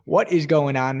What is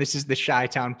going on? This is the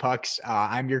Chi-Town Pucks.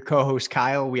 I'm your co-host,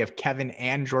 Kyle. We have Kevin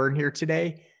and Jordan here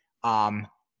today.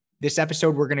 This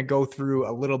episode, we're going to go through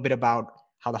a little bit about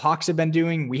how the Hawks have been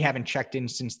doing. We haven't checked in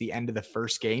since the end of the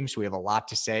first game, so we have a lot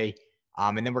to say.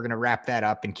 And then we're going to wrap that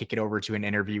up and kick it over to an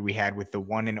interview we had with the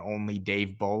one and only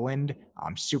Dave Bolland.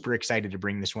 I'm super excited to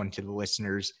bring this one to the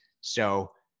listeners.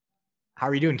 So how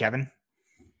are you doing, Kevin?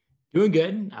 Doing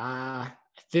good.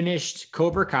 Finished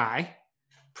Cobra Kai.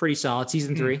 Pretty solid.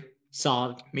 Season 3.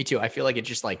 Solid. Me too. I feel like it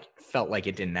just felt like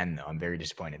it didn't end though. I'm very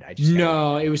disappointed.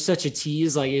 It was such a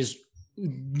tease.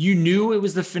 You knew it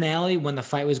was the finale when the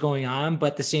fight was going on, but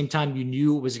at the same time, you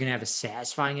knew it was going to have a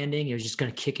satisfying ending. It was just going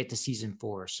to kick it to season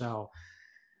 4. So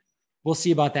we'll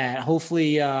see about that.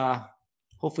 Hopefully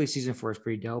season 4 is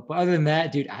pretty dope. But other than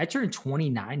that, dude, I turn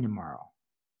 29 tomorrow.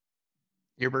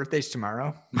 Your birthday's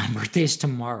tomorrow? My birthday's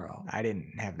tomorrow. I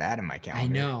didn't have that in my calendar. I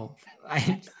know.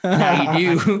 Now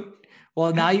you do.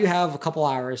 Well, now you have a couple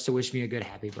hours to wish me a good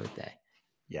happy birthday.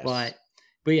 Yes.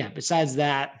 But yeah, besides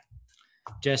that,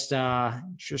 just trying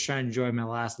to enjoy my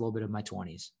last little bit of my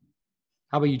 20s.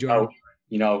 How about you, Jordan?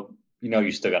 Oh,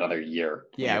 you still got another year.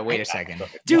 Yeah, wait a second.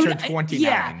 Dude, you turned 29.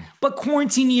 Yeah, but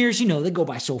quarantine years, they go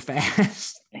by so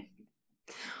fast.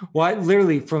 Well,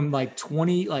 literally from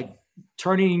 20,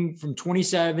 turning from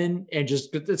 27 and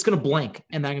just it's gonna blink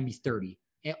and I'm gonna be 30,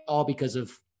 all because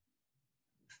of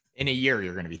in a year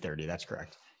you're gonna be 30. That's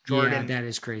correct. Jordan, yeah, that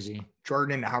is crazy.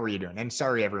 Jordan, how are you doing? And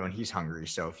sorry everyone, he's hungry,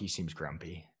 so if he seems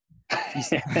grumpy.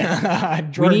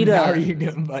 Jordan, how are you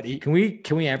doing, buddy? Can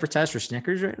we advertise for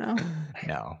Snickers right now?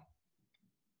 No,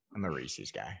 I'm a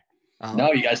Reese's guy.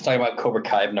 No, you guys talking about Cobra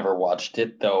Kai? I've never watched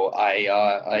it though.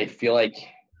 I feel like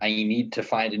I need to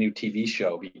find a new TV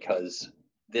show because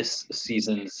this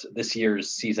year's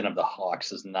season of the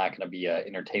Hawks is not going to be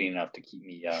entertaining enough to keep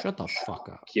me shut the fuck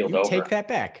up. Keeled over. Take that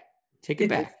back. Take it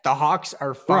back. The Hawks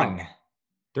are fun. Bro,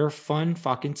 they're a fun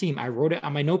fucking team. I wrote it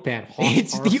on my notepad. Hawks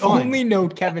it's the fun. Only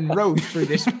note Kevin wrote for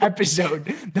this episode.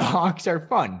 The Hawks are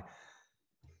fun.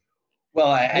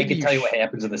 Well, I can tell you what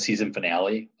happens in the season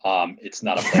finale. It's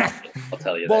not a plan. I'll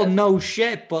tell you well, that. no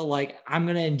shit, but I'm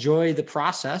going to enjoy the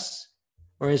process,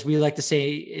 or as we like to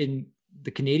say in the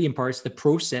Canadian parts, the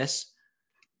process.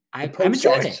 I'm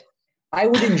enjoying it. I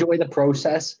would enjoy the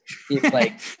process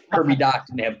if Kirby Doc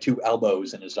didn't have 2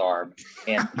 elbows in his arm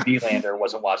and Vilander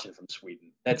wasn't watching from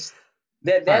Sweden. That's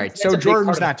all right. So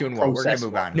Jordan's not doing well. We're gonna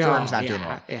move on. No, Jordan's not doing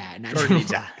well. Yeah, Jordan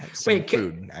needs some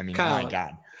food. I mean, Kyle, my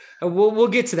God. We'll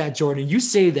get to that, Jordan. You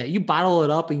say that. You bottle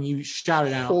it up and you shout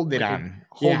it out. Hold on.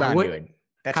 Hold on to it.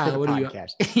 That's Kyle, for the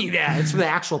podcast. Yeah, it's for the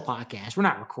actual podcast. We're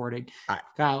not recording.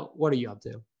 Kyle, what are you up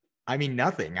to? I mean,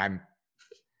 nothing.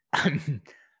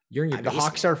 You're in your the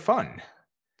Hawks are fun.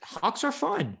 The Hawks are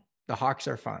fun. The Hawks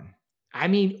are fun. I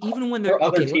mean, even when they're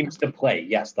other teams to play,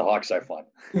 yes, the Hawks are fun.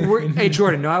 Hey,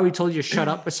 Jordan, no, we told you to shut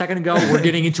up a second ago. We're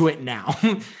getting into it now.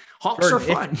 Hawks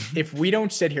Jordan, are fun. If we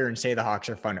don't sit here and say the Hawks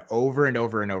are fun over and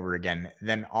over and over again,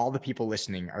 then all the people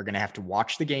listening are going to have to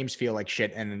watch the games, feel like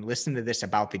shit, and then listen to this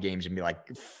about the games and be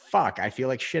like, fuck, I feel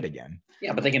like shit again.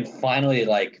 Yeah, but they can finally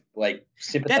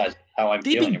sympathize with how I'm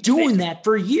feeling. They've been doing that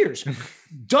for years.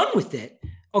 Done with it.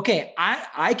 Okay,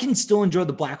 I can still enjoy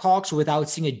the Blackhawks without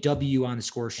seeing a W on the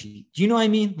score sheet. Do you know what I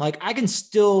mean? I can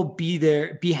still be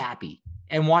there, be happy,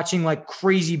 and watching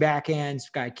crazy backhands,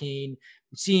 Guy Kane,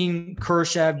 seeing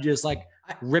Kershev just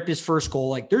rip his first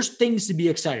goal. There's things to be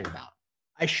excited about.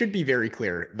 I should be very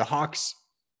clear. The Hawks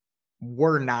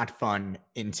were not fun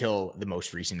until the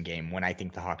most recent game when I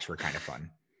think the Hawks were kind of fun.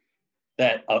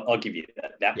 That I'll give you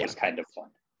that. That was kind of fun.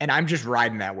 And I'm just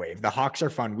riding that wave. The Hawks are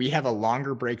fun. We have a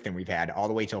longer break than we've had all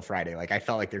the way till Friday. I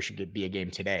felt like there should be a game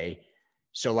today.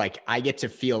 So I get to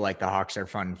feel like the Hawks are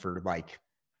fun for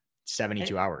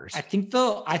 72 hours. I think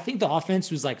the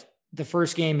offense was the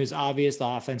first game is obvious. The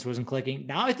offense wasn't clicking.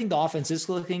 Now I think the offense is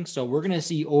clicking. So we're going to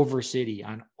see over city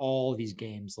on all these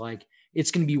games.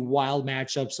 It's going to be wild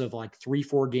matchups of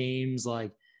 3-4 games,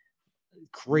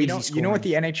 crazy. You know what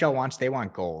the NHL wants? They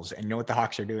want goals. And you know what the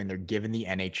Hawks are doing? They're giving the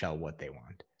NHL what they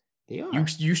want. They are.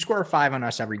 You score 5 on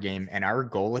us every game. And our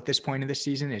goal at this point of the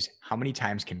season is how many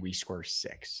times can we score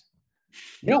 6?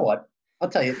 You know what? I'll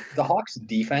tell you, the Hawks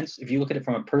defense, if you look at it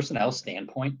from a personnel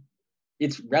standpoint,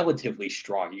 it's relatively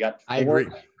strong. You got 4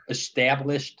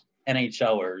 established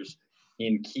NHLers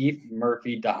in Keith,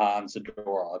 Murphy, DeHaan,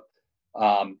 Zadorov.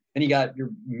 Then you got your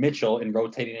Mitchell and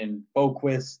rotating in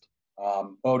Boquist,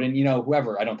 Bowden,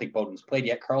 whoever. I don't think Bowden's played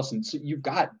yet. Carlson. So you've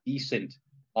got decent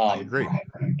I agree.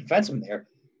 defensemen there.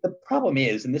 The problem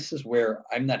is, and this is where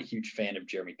I'm not a huge fan of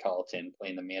Jeremy Colleton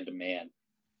playing the man-to-man,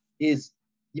 is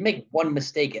you make one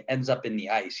mistake, it ends up in the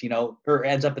ice, or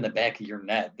ends up in the back of your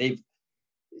net.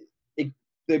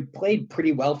 they played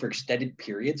pretty well for extended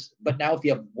periods. But now if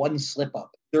you have one slip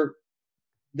up,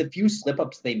 the few slip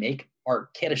ups they make are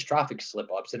catastrophic slip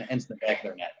ups and it ends in the back of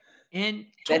their net. And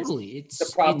totally, it's the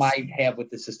problem I have with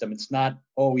the system. It's not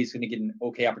always going to get an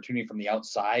okay opportunity from the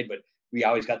outside, but we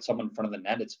always got someone in front of the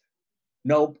net. It's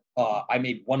nope. I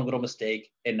made one little mistake,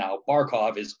 and now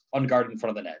Barkov is unguarded in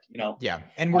front of the net. Yeah,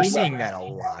 and we're seeing that a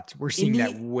lot. We're seeing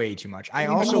that way too much. I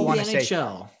also want to say,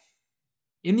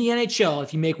 in the NHL,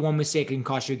 if you make one mistake, it can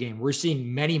cost you a game. We're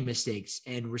seeing many mistakes,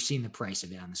 and we're seeing the price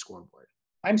of it on the scoreboard.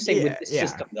 I'm saying with this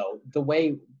system, though, the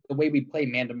way we play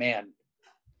man to man,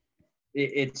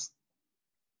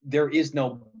 there is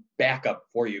no backup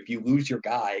for you. If you lose your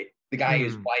guy, the guy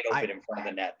is wide open in front of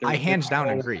the net. I hands down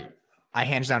agree.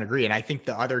 And I think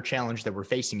the other challenge that we're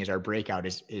facing is our breakout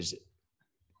is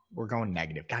we're going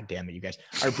negative. God damn it, you guys.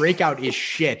 Our breakout is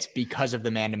shit because of the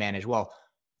man-to-man as well.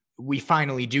 We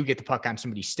finally do get the puck on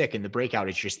somebody's stick, and the breakout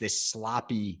is just this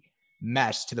sloppy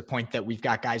mess to the point that we've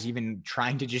got guys even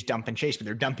trying to just dump and chase, but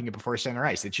they're dumping it before center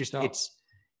ice. It's just,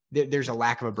 there's a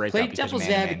lack of a breakout. Play devil's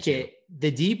advocate. The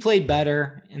D played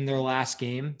better in their last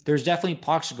game. There's definitely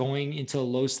pucks going into a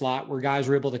low slot where guys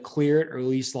were able to clear it, or at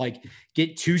least like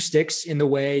get two sticks in the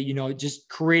way, just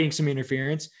creating some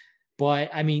interference. But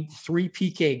I mean, 3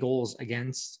 PP goals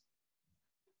against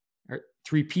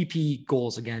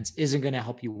isn't going to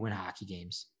help you win hockey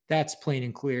games. That's plain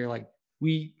and clear. Like,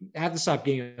 we have to stop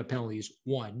giving up penalties.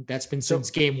 One, that's been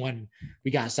since game one.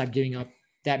 We got to stop giving up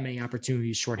that many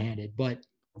opportunities shorthanded. But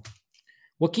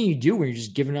what can you do when you're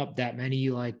just giving up that many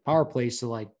like power plays to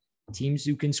like teams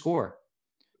who can score?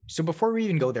 So before we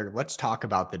even go there, let's talk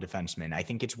about the defensemen. I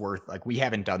think it's worth, we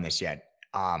haven't done this yet.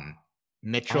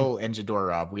 Mitchell and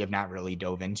Zadorov, we have not really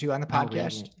dove into on the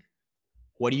podcast.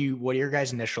 What are your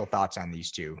guys' initial thoughts on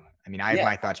these two? I mean, I have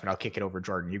my thoughts, but I'll kick it over.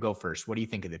 Jordan, you go first. What do you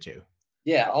think of the two?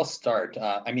 Yeah, I'll start.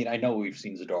 I know we've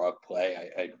seen Zadorov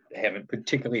play. I haven't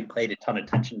particularly paid a ton of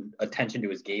attention to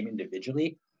his game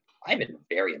individually. I've been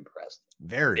very impressed.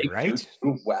 Very, right?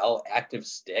 Move well, active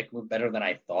stick, move better than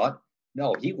I thought.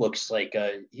 No, he looks like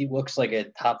a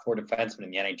top 4 defenseman in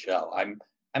the NHL.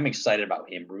 I'm excited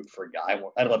about him. Root for a guy.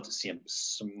 I'd love to see him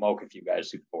smoke a few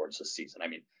guys through boards this season. I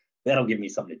mean, that'll give me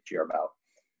something to cheer about.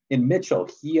 In Mitchell,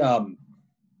 there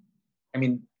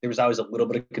was always a little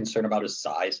bit of concern about his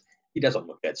size. He doesn't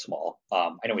look that small.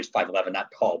 I know he's 5'11", not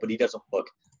tall, but he doesn't look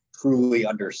truly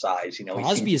undersized.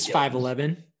 Crosby is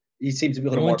 5'11". He seems to be a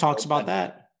little more. No one talks about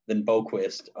that than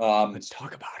Boquist. Let's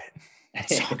talk about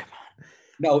it.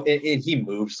 No, he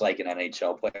moves like an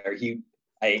NHL player.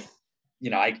 I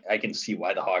can see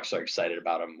why the Hawks are excited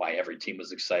about him. Why every team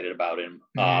was excited about him.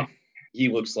 He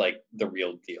looks like the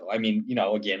real deal. I mean,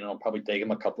 again, it'll probably take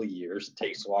him a couple of years. It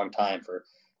takes a long time for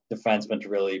defensemen to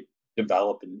really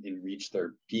develop and reach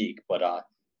their peak, but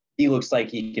he looks like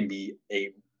he can be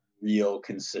a real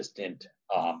consistent,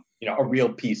 a real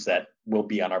piece that will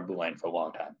be on our blue line for a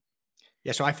long time.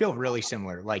 Yeah, so I feel really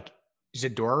similar. Like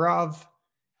Zadorov,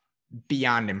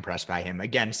 beyond impressed by him.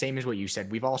 Again, same as what you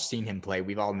said. We've all seen him play.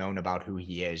 We've all known about who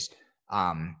he is.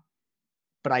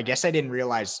 But I guess I didn't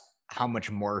realize how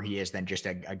much more he is than just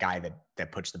a guy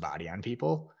that puts the body on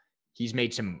people. He's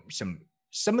made some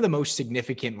of the most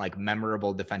significant,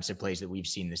 memorable defensive plays that we've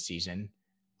seen this season.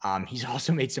 He's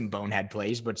also made some bonehead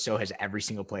plays, but so has every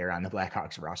single player on the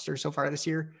Blackhawks roster so far this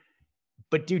year.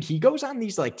 But dude, he goes on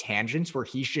these tangents where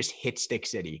he's just hit Stick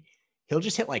City. He'll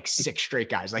just hit 6 straight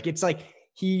guys. It's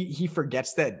he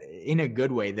forgets that in a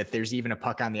good way that there's even a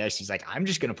puck on the ice. He's like, I'm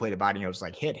just going to play the body. And it was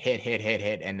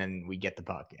hit. And then we get the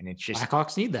puck. And it's just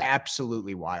Blackhawks need that.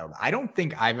 Absolutely wild. I don't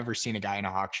think I've ever seen a guy in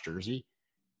a Hawks jersey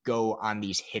go on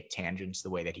these hit tangents the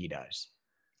way that he does.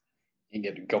 You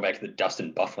get to go back to the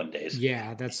Dustin Byfuglien days.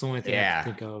 Yeah, that's the only thing I can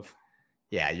think of.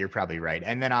 Yeah, you're probably right.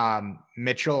 And then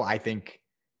Mitchell, I think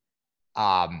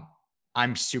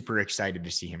I'm super excited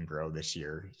to see him grow this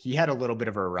year. He had a little bit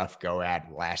of a rough go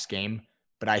at last game,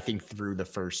 but I think through the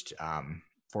first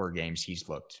 4 games, he's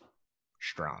looked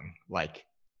strong.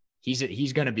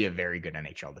 He's going to be a very good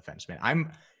NHL defenseman.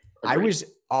 I was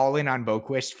all in on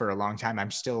Boquist for a long time.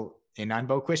 I'm still in on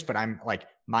Boquist, but I'm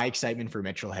my excitement for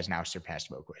Mitchell has now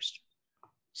surpassed Boquist.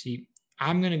 See,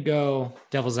 I'm going to go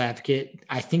devil's advocate.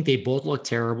 I think they both look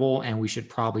terrible, and we should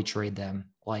probably trade them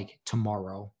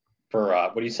tomorrow. For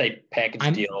what do you say?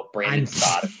 Package deal, Brandon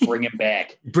Saad. Bring him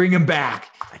back. Bring him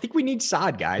back. I think we need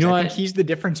Saad, guys. I think he's the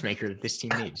difference maker that this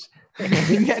team needs. I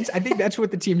think that's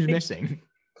what the team's missing.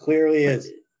 Clearly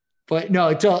is. But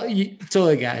no,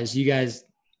 totally, guys. You guys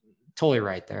totally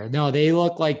right there. No, they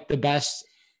look like the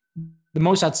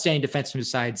most outstanding defenseman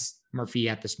besides Murphy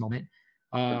at this moment.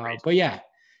 But yeah,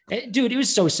 dude, it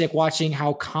was so sick watching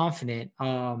how confident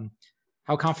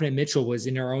how confident Mitchell was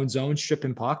in our own zone,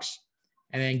 stripping pucks,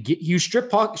 and then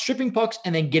stripping pucks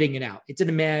and then getting it out. It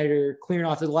didn't matter clearing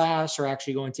off the glass or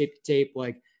actually going tape to tape.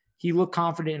 Like, he looked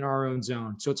confident in our own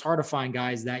zone. So it's hard to find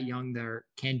guys that young that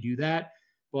can do that.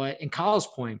 But in Kyle's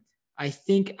point, I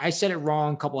think I said it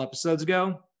wrong a couple episodes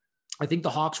ago. I think the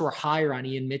Hawks were higher on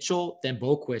Ian Mitchell than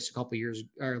Boqvist a couple years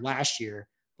or last year,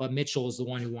 but Mitchell is the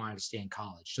one who wanted to stay in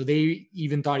college. So they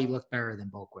even thought he looked better than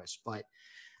Boqvist. But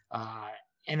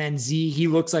and then Z, he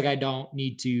looks like I don't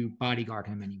need to bodyguard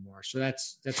him anymore. So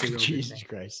that's a real Jesus good thing.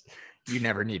 Christ. You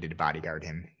never needed to bodyguard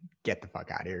him. Get the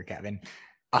fuck out of here, Kevin.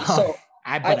 So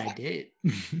I did.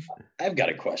 I've got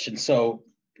a question. So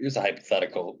here's a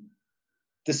hypothetical.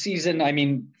 The season, I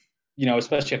mean, you know,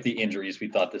 especially after the injuries, we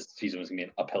thought this season was going to be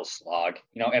an uphill slog.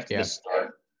 You know, after the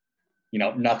start, you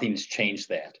know, nothing's changed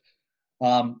that.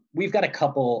 We've got a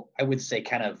couple, I would say,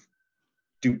 kind of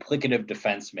duplicative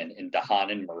defensemen in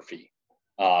DeHaan and Murphy,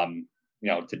 you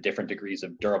know, to different degrees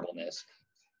of durableness.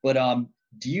 But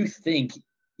do you think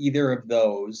either of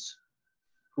those,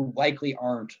 who likely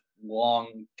aren't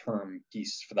long-term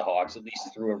pieces for the Hawks, at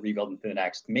least through a rebuild into the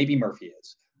next, maybe Murphy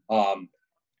is,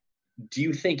 do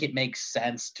you think it makes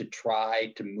sense to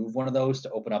try to move one of those to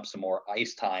open up some more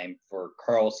ice time for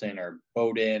Carlson or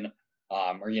Bowden,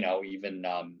 or, you know, even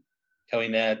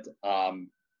Kellynette,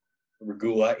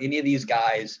 Regula, any of these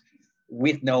guys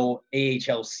with no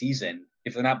AHL season?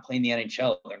 If they're not playing the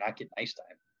NHL, they're not getting ice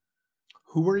time.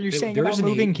 Who were you saying about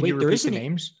moving? Can you repeat the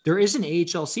names? There is an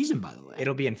AHL season, by the way.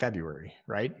 It'll be in February,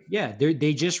 right? Yeah,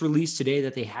 they just released today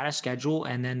that they had a schedule,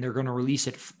 and then they're going to release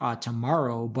it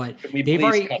tomorrow. But they've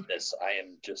already cut this. I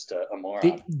am just a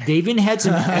moron. They've even had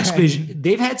some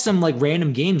they've had some like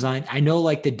random games. I know,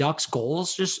 like the Ducks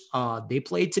goals just they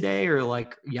played today or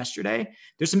like yesterday.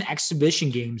 There's some exhibition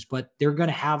games, but they're going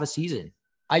to have a season.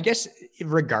 I guess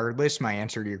regardless, my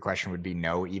answer to your question would be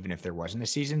no, even if there wasn't a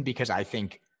season, because I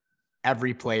think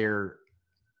every player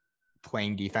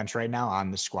playing defense right now on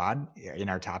the squad in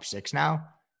our top six now,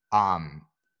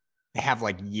 they have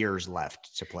like years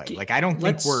left to play. Like, I don't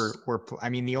think I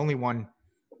mean, the only one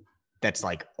that's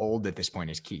like old at this point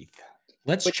is Keith.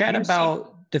 Let's chat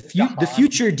about the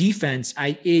future defense.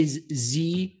 Is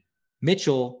Z,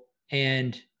 Mitchell,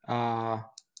 and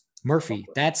Murphy.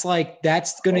 That's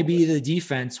going to be the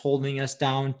defense holding us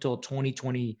down till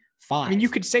 2025. I mean, you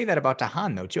could say that about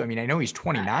DeHaan though, too. I mean, I know he's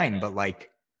 29, but like,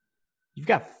 you've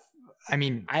got, I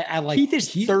mean, I like Keith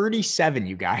is 37,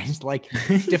 you guys. Like,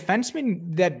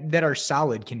 defensemen that are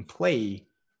solid can play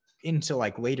into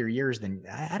like later years than,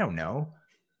 I don't know.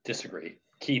 Disagree.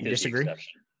 Keith is the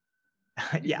exception.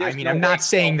 Yeah, I mean, I'm not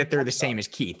saying that they're the same as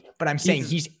Keith, but I'm saying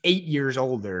he's 8 years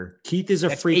older. Keith is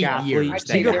a freak athlete.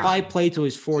 He could probably play till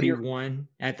he's 41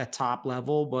 at the top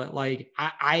level, but like,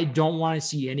 I don't want to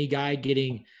see any guy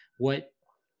getting what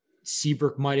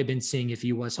Seabrook might have been seeing if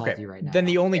he was healthy right now. Then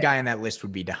the only guy on that list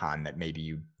would be DeHaan, that maybe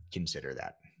you consider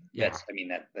that. Yeah.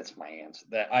 That's my answer.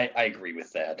 That I agree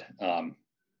with that.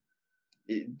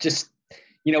 Just,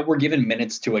 you know, we're giving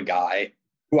minutes to a guy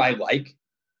who I like,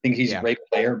 think he's a great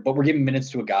player, but we're giving minutes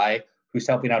to a guy who's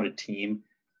helping out a team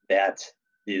that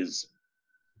is,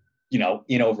 you know,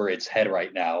 in over its head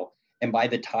right now. And by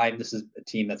the time this is a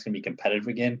team that's going to be competitive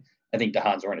again, I think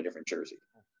DeHaan's wearing a different jersey.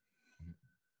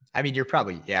 I mean, you're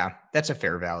probably, that's a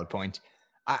fair, valid point.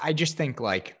 I just think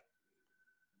like,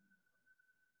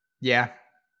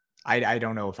 I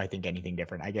don't know if I think anything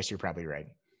different. I guess you're probably right.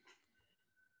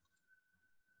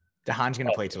 DeHaan's going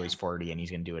to play till he's 40, and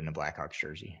he's going to do it in a Blackhawks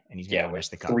jersey, and he's going to win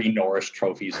the cup. 3 Norris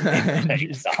trophies.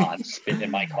 DeHaan spitting in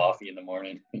my coffee in the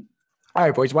morning. All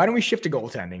right, boys, why don't we shift to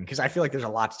goaltending? Because I feel like there's a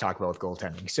lot to talk about with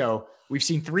goaltending. So we've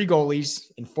seen 3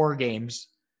 goalies in 4 games.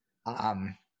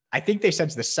 I think they said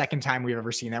it's the second time we've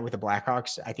ever seen that with the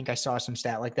Blackhawks. I think I saw some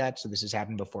stat like that. So this has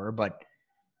happened before, but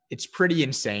it's pretty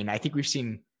insane. I think we've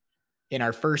seen in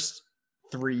our first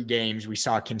 3 games, we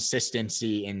saw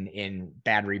consistency in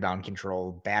bad rebound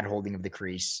control, bad holding of the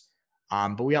crease.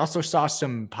 But we also saw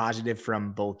some positive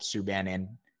from both Subban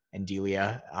and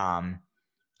Delia,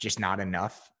 just not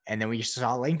enough. And then we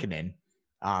saw Lankinen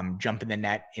jump in the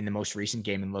net in the most recent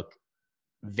game and look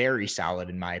very solid,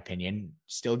 in my opinion.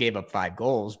 Still gave up 5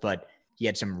 goals, but he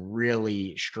had some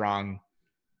really strong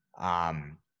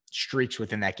streaks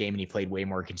within that game, and he played way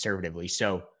more conservatively.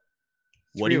 So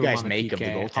what do you guys make of the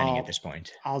goaltending at this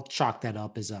point? I'll chalk that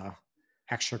up as a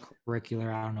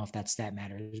extracurricular. I don't know if that stat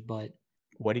matters, but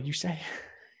what did you say?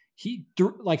 He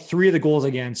 3 of the goals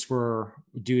against were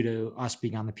due to us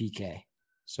being on the PK.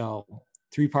 So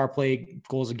 3 power play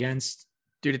goals against.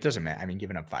 Dude, it doesn't matter. I mean,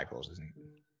 giving up 5 goals isn't.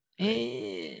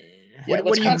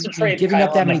 What are you giving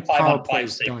up that many power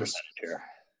plays? Here.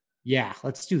 Yeah,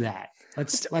 let's do that.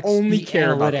 Let's only be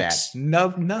care about that.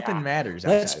 analytics. Nothing matters.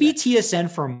 Let's be TSN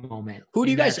for a moment. Who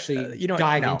do you guys actually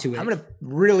dive into it? I'm going to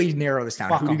really narrow this down.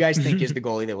 Fuck Who do you guys think is the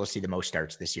goalie that will see the most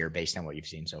starts this year based on what you've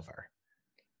seen so far?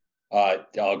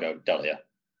 I'll go Delia.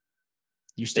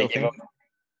 You still think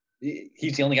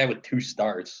he's the only guy with 2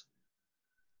 starts?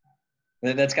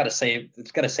 That's got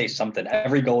to say something.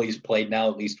 Every goalie's played now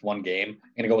at least 1 game.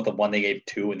 I'm going to go with the one they gave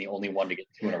 2 and the only one to get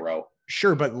 2 in a row.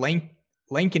 Sure, but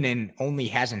Lankinen only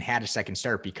hasn't had a second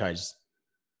start because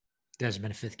there hasn't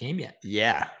been a 5th game yet.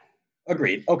 Yeah.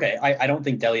 Agreed. Okay. I don't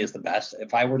think Delia is the best.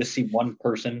 If I were to see one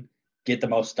person get the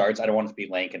most starts, I don't want it to be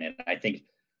Lankinen. I think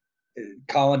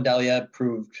Colin Delia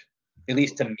proved, at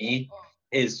least to me,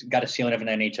 is got a ceiling of an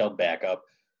NHL backup.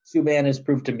 Subban has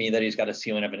proved to me that he's got a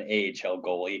ceiling of an AHL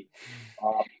goalie.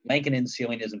 Lankinen's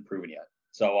ceiling isn't proven yet.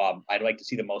 So I'd like to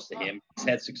see the most of him. He's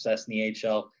had success in the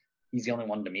AHL. He's the only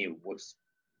one to me who was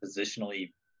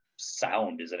positionally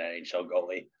sound as an NHL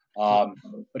goalie.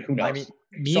 But who knows?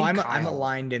 I mean, I'm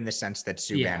aligned in the sense that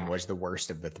Subban was the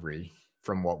worst of the 3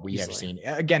 from what we have seen.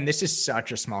 Again, this is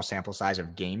such a small sample size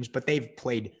of games, but they've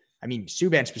played, I mean,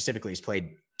 Subban specifically has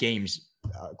played games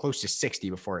close to 60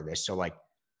 before this. So like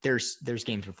there's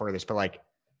games before this, but like,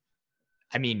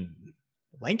 I mean,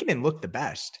 Lankinen looked the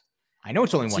best. I know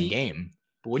it's only 1 game,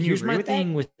 but wouldn't you agree with that? Here's my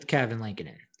thing with Kevin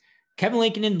Lankinen. Kevin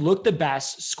Lankinen looked the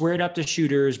best, squared up to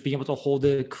shooters, being able to hold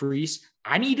the crease.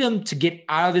 I need him to get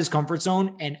out of his comfort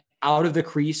zone and out of the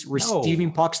crease,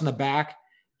 receiving pucks in the back.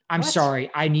 I'm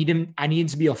sorry. I need him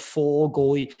to be a full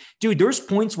goalie. Dude, there's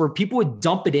points where people would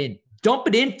dump it in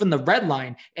from the red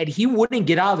line, and he wouldn't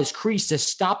get out of his crease to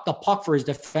stop the puck for his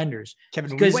defenders.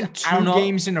 Kevin, we went 2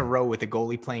 games in a row with a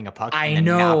goalie playing a puck. I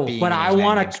know, but I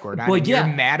want to. But yeah,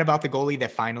 you're mad about the goalie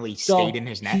that finally stayed in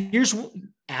his net.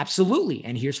 Absolutely,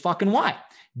 and here's fucking why.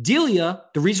 Delia,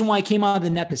 the reason why he came out of the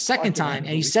net the second time,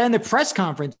 and he said in the press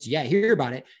conference, hear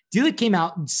about it. Delia came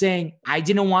out and saying, I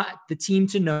didn't want the team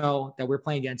to know that we're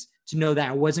playing against, to know that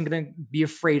I wasn't going to be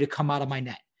afraid to come out of my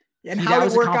net. And how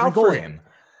did it work out for him?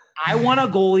 I want a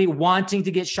goalie wanting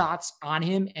to get shots on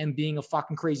him and being a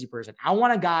fucking crazy person. I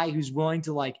want a guy who's willing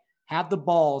to like have the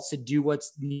balls to do what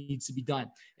needs to be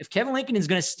done. If Kevin Lankinen is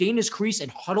going to stay in his crease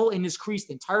and huddle in his crease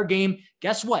the entire game,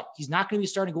 guess what? He's not going to be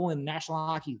starting goalie in the National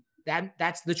Hockey League.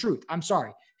 That's the truth. I'm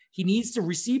sorry. He needs to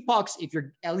receive pucks if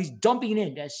you're at least dumping it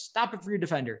in. Just stop it for your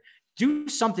defender. Do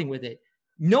something with it.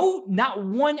 No, not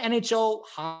one NHL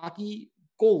hockey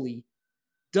goalie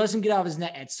doesn't get out of his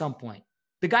net at some point.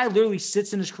 The guy literally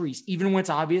sits in his crease, even when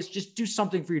it's obvious. Just do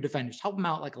something for your defenders. Help him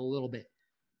out like a little bit.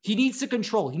 He needs to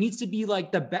control. He needs to be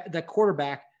like the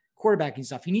quarterbacking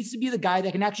stuff. He needs to be the guy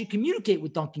that can actually communicate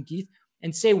with Duncan Keith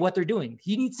and say what they're doing.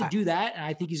 He needs to do that, and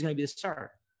I think he's going to be the starter.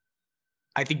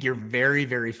 I think you're very,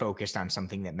 very focused on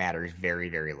something that matters very,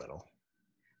 very little.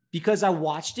 Because I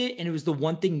watched it, and it was the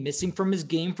one thing missing from his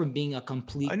game from being a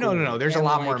complete No. There's a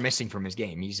lot more missing from his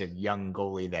game. He's a young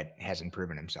goalie that hasn't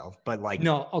proven himself. But like,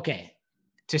 no, okay.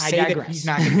 To say that he's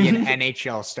not going to be an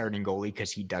NHL starting goalie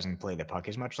because he doesn't play the puck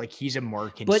as much, like he's a more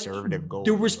conservative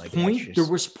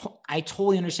goalie. I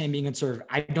totally understand being conservative.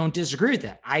 I don't disagree with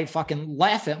that. I fucking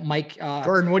laugh at Mike.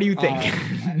 Gordon, what do you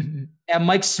think? At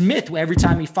Mike Smith every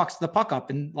time he fucks the puck up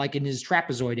in his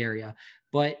trapezoid area.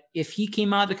 But if he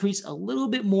came out of the crease a little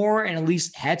bit more and at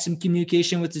least had some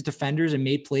communication with his defenders and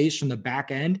made plays from the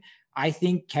back end, I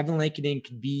think Kevin Lankinen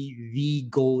could be the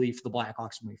goalie for the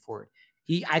Blackhawks moving forward.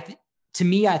 To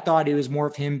me, I thought it was more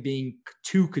of him being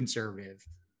too conservative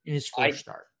in his first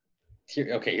start.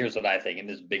 Here's what I think in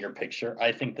this bigger picture.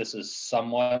 I think this is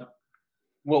somewhat,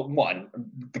 one,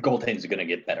 the goaltending is going to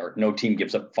get better. No team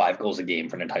gives up 5 goals a game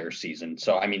for an entire season.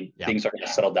 So, I mean, things are going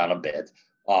to settle down a bit.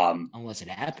 Unless it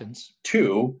happens.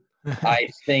 2, I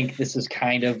think this is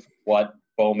kind of what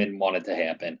Bowman wanted to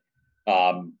happen.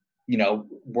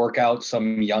 Work out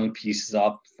some young pieces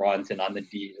up front and on the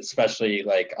D, especially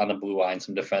like on the blue line,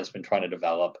 some defensemen trying to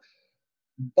develop.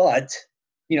 But,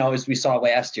 as we saw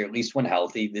last year, at least when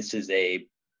healthy, this is a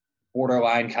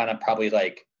borderline kind of probably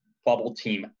like bubble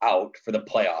team out for the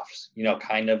playoffs,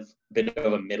 kind of bit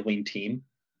of a middling team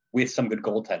with some good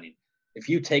goaltending. If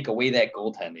you take away that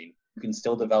goaltending, you can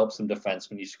still develop some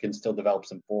defensemen, you can still develop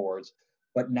some forwards,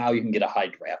 but now you can get a high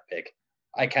draft pick.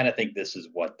 I kind of think this is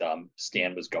what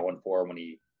Stan was going for when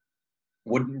he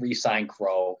wouldn't re-sign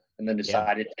Crow and then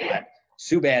decided to let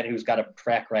Subban, who's got a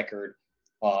track record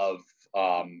of,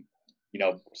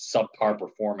 subpar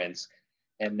performance,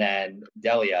 and then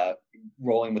Delia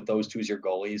rolling with those 2 as your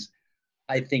goalies.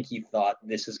 I think he thought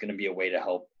this is going to be a way to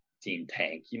help team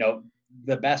tank.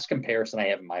 The best comparison I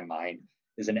have in my mind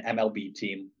is an MLB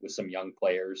team with some young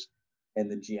players,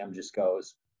 and the GM just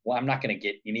goes, well, I'm not going to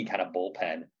get any kind of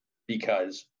bullpen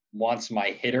because once my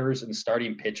hitters and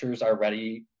starting pitchers are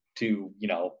ready to,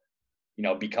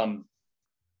 become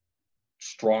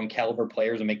strong caliber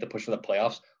players and make the push for the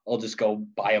playoffs, I'll just go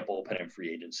buy a bullpen in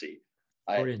free agency.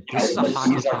 Jordan, this is a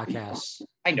hockey podcast.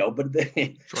 I know, but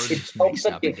Jordan just makes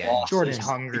up again. Jordan's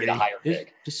hungry. I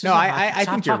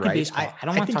think you're right.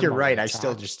 I think you're right. I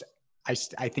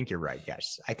think you're right.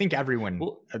 Yes, I think everyone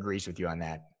agrees with you on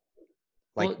that.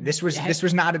 This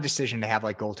was not a decision to have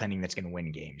like goaltending that's going to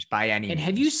win games by any means. And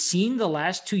have you seen the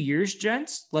last 2 years,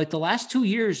 gents? Like the last 2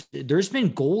 years, there's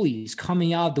been goalies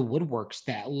coming out of the woodworks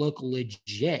that look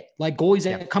legit, like goalies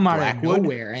that come out of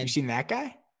nowhere. And you seen that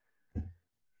guy?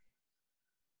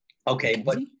 Okay,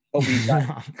 but we've got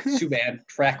Subban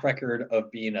track record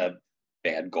of being a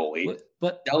bad goalie.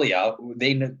 But Delia,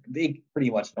 they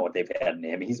pretty much know what they've had in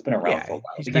him. He's been around for a while.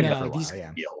 He's been there for a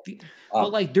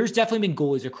while, But there's definitely been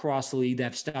goalies across the league that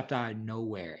have stepped out of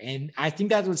nowhere. And I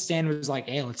think that's what Stan was like,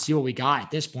 hey, let's see what we got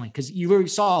at this point. Because you already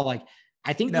saw,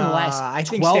 I think I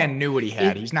think Stan knew what he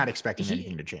had. He's not expecting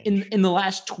anything to change. In the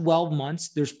last 12 months,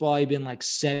 there's probably been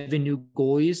 7 new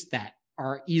goalies that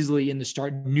are easily in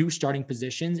the new starting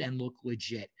positions and look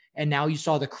legit. And now you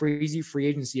saw the crazy free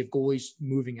agency of goalies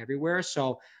moving everywhere.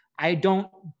 So I do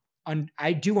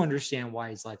understand why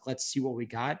he's like, let's see what we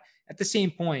got. At the same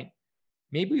point,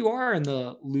 maybe you are in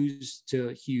the lose to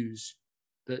Hughes,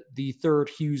 the third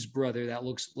Hughes brother that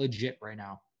looks legit right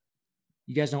now.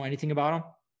 You guys know anything about him?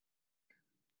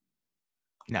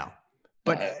 No,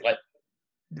 but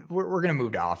we're going to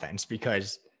move to offense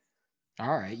because.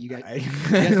 All right. You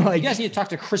guys need to talk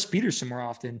to Chris Peters more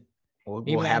often.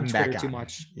 We'll have him back on. Too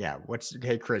much. Yeah.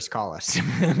 Hey, Chris, call us.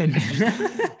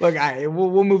 Look,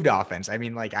 we'll move to offense. I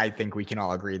mean, I think we can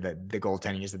all agree that the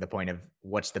goaltending is at the point of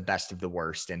what's the best of the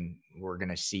worst, and we're going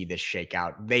to see this shake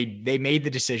out. They made the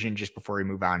decision just before we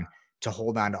move on to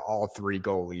hold on to all 3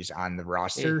 goalies on the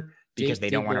roster because they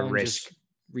don't want to risk.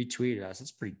 Retweeted us.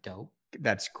 It's pretty dope.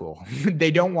 That's cool.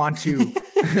 They don't want to.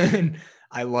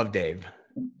 I love Dave.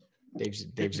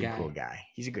 Dave's a cool guy.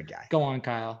 He's a good guy. Go on,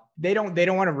 Kyle. They don't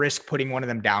want to risk putting one of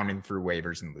them down and through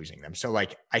waivers and losing them. So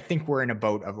I think we're in a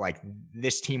boat of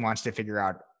this team wants to figure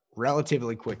out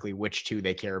relatively quickly which 2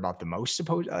 they care about the most,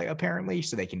 apparently,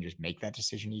 so they can just make that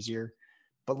decision easier.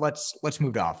 But let's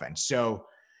move to offense. So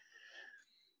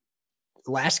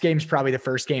last game's probably the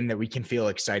first game that we can feel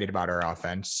excited about our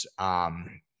offense.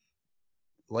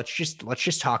 Let's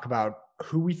just talk about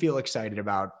who we feel excited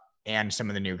about and some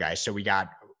of the new guys. So we got,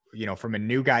 from a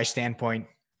new guy standpoint,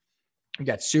 we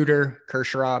got Suter,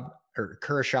 Kurashev,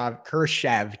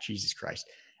 Jesus Christ.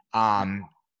 Want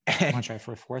to try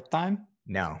for a 4th time?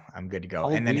 No, I'm good to go.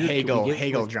 And then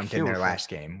Hagel jumped in their last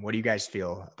game. What do you guys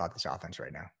feel about this offense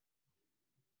right now?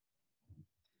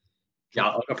 Yeah,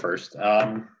 I'll go first.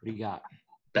 What do you got?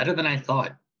 Better than I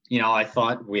thought. I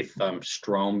thought with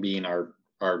Strome being our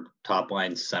top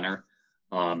line center,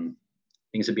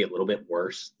 things would be a little bit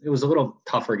worse. It was a little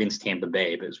tougher against Tampa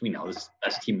Bay, but as we know, this is the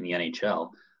best team in the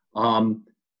NHL.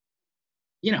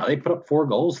 They put up 4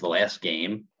 goals the last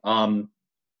game.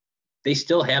 They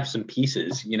still have some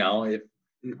pieces.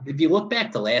 If you look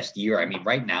back to last year, I mean,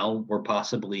 right now we're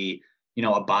possibly,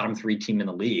 a bottom 3 team in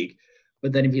the league.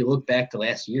 But then if you look back to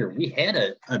last year, we had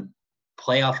a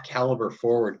playoff caliber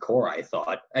forward core, I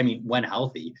thought. I mean, when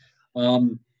healthy.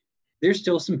 There's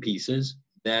still some pieces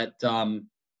that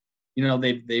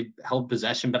they've held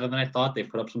possession better than I thought. They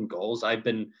put up some goals. I've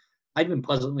been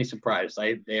pleasantly surprised.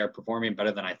 They are performing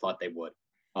better than I thought they would.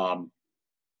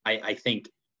 I think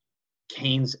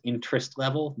Kane's interest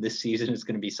level this season is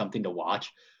going to be something to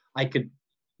watch. I could,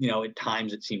 at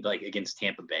times it seemed like against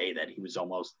Tampa Bay that he was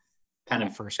almost kind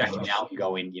of checking out and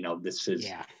going, this is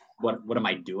what am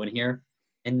I doing here?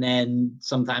 And then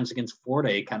sometimes against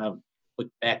Florida, he kind of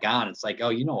put back on. It's like, oh,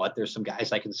 you know what? There's some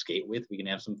guys I can skate with. We can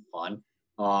have some fun.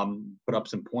 Put up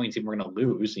some points, even we're going to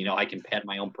lose. I can pad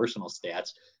my own personal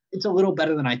stats. It's a little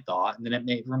better than I thought. And then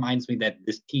it reminds me that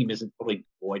this team isn't totally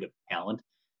devoid of talent.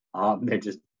 They're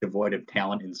just devoid of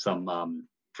talent in some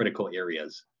critical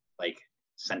areas, like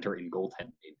center and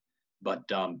goaltending. But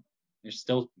there's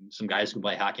still some guys who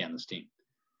play hockey on this team.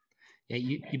 Yeah,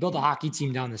 you build a hockey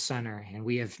team down the center, and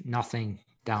we have nothing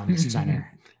down the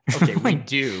center. Okay, we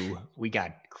do. We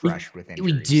got crushed with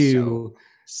injuries. We do. So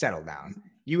settle down.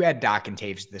 You add Doc and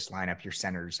Taves to this lineup, your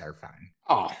centers are fine.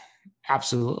 Oh,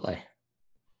 absolutely.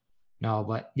 No,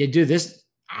 but yeah, dude,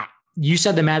 you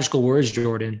said the magical words,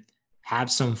 Jordan.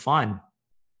 Have some fun.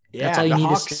 Yeah, that's all you need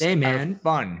to say, man.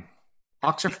 Fun.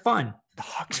 Hawks are fun. The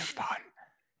Hawks are fun.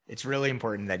 It's really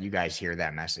important that you guys hear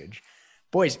that message.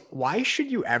 Boys, why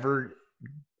should you ever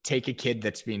take a kid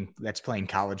that's playing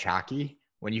college hockey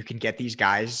when you can get these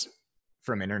guys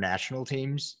from international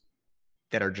teams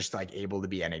that are just like able to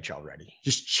be NHL ready.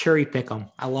 Just cherry pick them.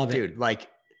 I love it. Dude, like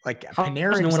How's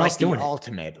Panarin's no one like else the doing it?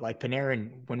 ultimate. Like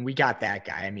Panarin, when we got that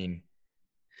guy, I mean,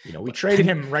 you know, we traded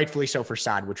him rightfully so for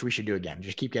Saad, which we should do again.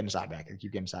 Just keep getting Saad back and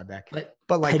keep getting Saad back.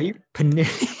 But like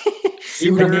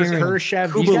Suter,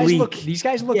 Kurashev, these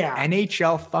guys look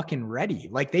NHL fucking ready.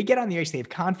 Like they get on the ice, they have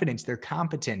confidence, they're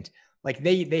competent. Like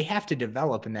they have to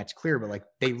develop, and that's clear. But like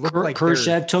they look like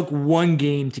Kurashev took one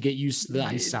game to get used to the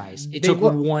ice size. It took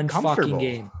one fucking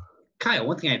game. Kyle,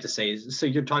 one thing I have to say is, so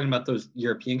you're talking about those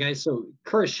European guys. So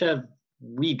Kurashev,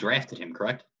 we drafted him,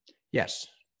 correct? Yes.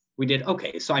 We did.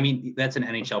 Okay. So, I mean, that's an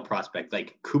NHL prospect.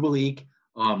 Like Kubalik,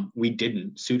 we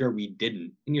didn't. Suter, we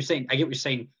didn't. And you're saying, I get what you're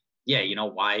saying. Yeah, you know,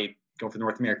 why go for the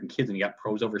North American kids and you got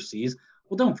pros overseas?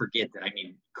 Well, don't forget that, I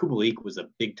mean, Kubalik was a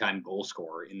big-time goal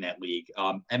scorer in that league.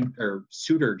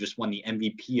 Suter just won the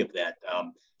MVP of that.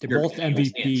 They're both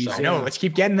MVPs. So. I know. Let's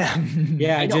keep getting them.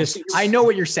 Yeah, I know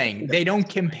what you're saying. They don't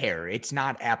compare. It's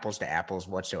not apples to apples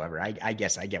whatsoever. I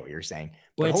guess I get what you're saying.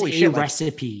 But holy shit,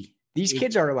 recipe. These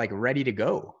kids are like ready to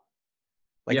go.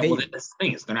 Like well, that's the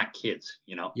thing is they're not kids,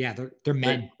 you know. Yeah, they're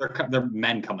men. They're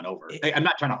men coming over. I'm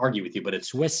not trying to argue with you, but it's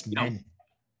Swiss men. Know,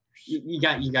 you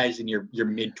got you guys in your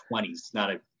mid 20s,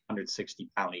 not a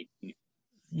 160-pound.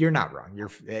 You're not wrong.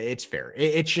 It's fair.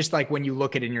 It's just like when you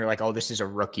look at it and you're like, oh, this is a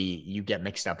rookie. You get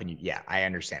mixed up, and I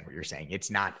understand what you're saying.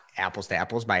 It's not apples to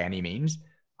apples by any means.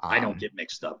 I don't get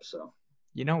mixed up, so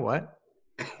you know what?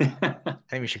 I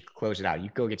think we should close it out. You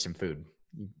go get some food.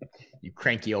 You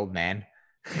cranky old man.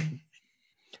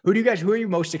 Who are you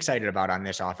most excited about on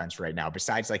this offense right now?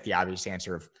 Besides like the obvious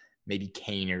answer of maybe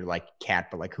Kane or like Cat,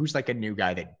 but like who's like a new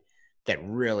guy that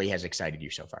really has excited you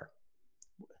so far?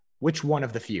 Which one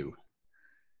of the few?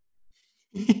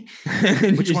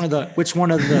 which one of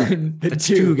the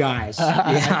two guys?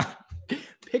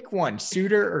 Pick one,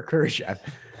 Suter or Kurashev.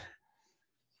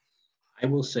 I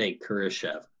will say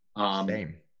Kurashev.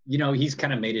 Same. You know, he's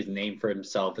kind of made his name for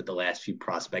himself at the last few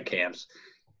prospect camps.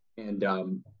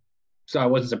 And so I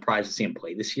wasn't surprised to see him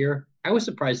play this year. I was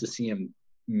surprised to see him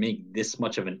make this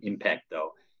much of an impact,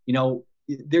 though. You know,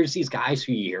 there's these guys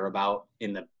who you hear about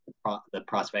in the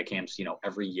prospect camps, you know,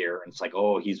 every year. And it's like,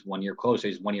 oh, he's 1 year closer.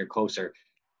 He's 1 year closer.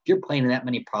 If you're playing in that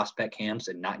many prospect camps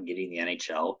and not getting the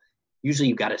NHL, usually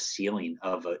you've got a ceiling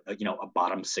of a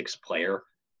bottom six player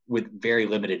with very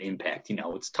limited impact. You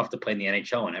know, it's tough to play in the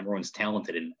NHL and everyone's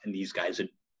talented, and these guys would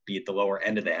be at the lower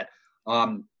end of that.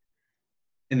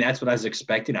 And that's what I was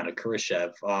expecting out of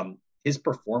Kurashev. His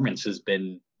performance has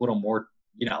been a little more,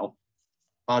 you know,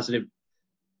 positive,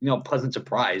 you know, pleasant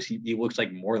surprise. He looks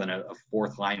like more than a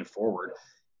fourth line forward.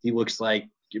 He looks like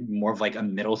more of like a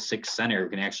middle six center who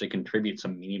can actually contribute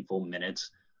some meaningful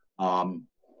minutes,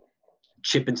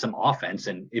 chip in some offense.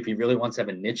 And if he really wants to have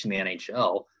a niche in the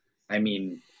NHL, I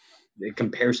mean, it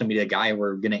compares him to a guy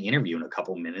we're going to interview in a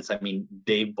couple of minutes. I mean,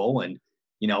 Dave Bolland,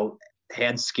 you know,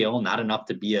 had skill, not enough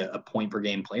to be a point per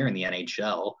game player in the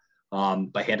NHL,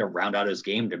 but had to round out his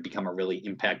game to become a really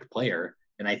impact player.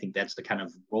 And I think that's the kind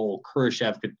of role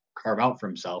Kurashev could carve out for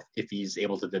himself if he's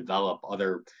able to develop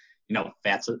other, you know,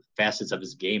 facets of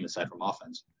his game aside from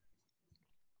offense.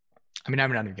 I mean,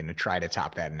 I'm not even going to try to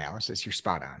top that analysis. You're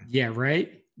spot on. Yeah,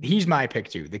 right. He's my pick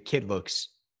too. The kid looks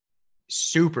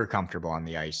super comfortable on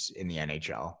the ice in the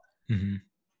NHL. Mm-hmm.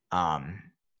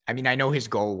 I mean, I know his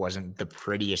goal wasn't the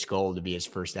prettiest goal to be his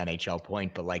first NHL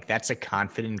point, but like that's a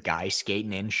confident guy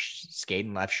skating in,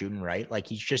 skating left, shooting right. Like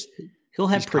he'll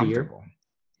have prettier.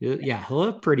 Yeah, he'll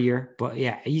have prettier, but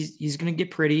yeah, he's gonna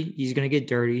get pretty. He's gonna get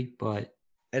dirty, but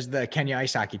as the Kenya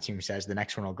ice hockey team says, the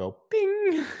next one will go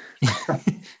bing.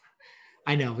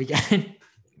 I know we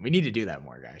need to do that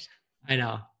more, guys. I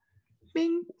know.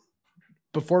 Bing.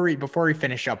 Before we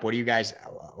finish up, what do you guys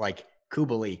like?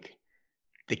 Kubalik,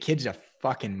 the kid's a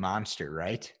fucking monster,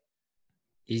 right?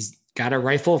 He's got a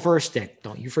rifle for a stick.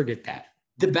 Don't you forget that.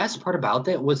 The best part about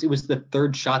that was it was the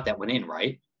third shot that went in,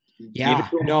 right? Yeah.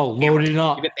 Load it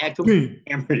up. Give it back to him.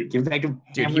 Hammered it. Give it back to him.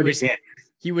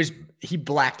 Dude, he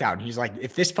blacked out. He's like,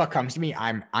 if this puck comes to me,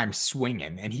 I'm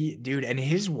swinging. And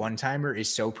his one-timer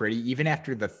is so pretty. Even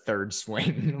after the third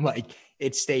swing, like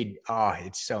it stayed. Oh,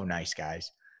 it's so nice,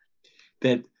 guys.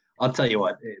 That I'll tell you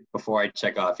what, before I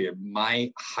check off here,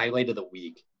 my highlight of the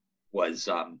week was,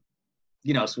 so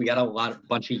we got a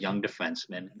bunch of young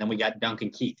defensemen, and then we got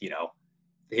Duncan Keith,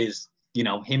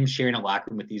 him sharing a locker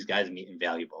room with these guys is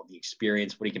invaluable. The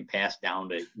experience, what he can pass down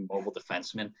to mobile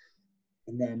defensemen.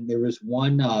 And then there was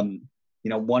one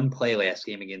play last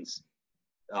game against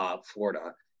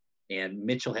Florida, and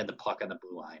Mitchell had the puck on the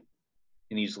blue line,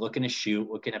 and he's looking to shoot,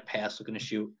 looking to pass, looking to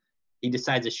shoot. He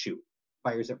decides to shoot.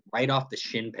 fires it right off the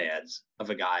shin pads of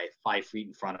a guy 5 feet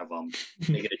in front of him.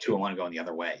 They get a 2-1 going the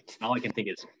other way. And all I can think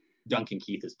is Duncan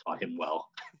Keith has taught him well.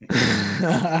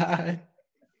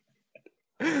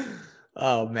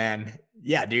 Oh, man.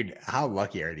 Yeah, dude. How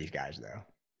lucky are these guys, though?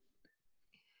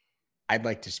 I'd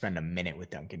like to spend a minute with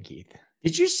Duncan Keith.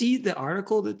 Did you see the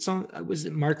article that was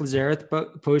it Mark Lazareth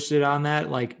posted on that?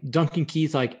 Like Duncan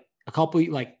Keith, like a couple,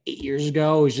 like 8 years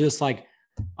ago, was just like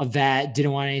a vet,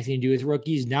 didn't want anything to do with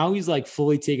rookies. Now he's like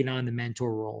fully taking on the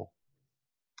mentor role.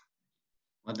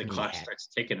 When the clock starts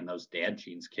ticking and those dad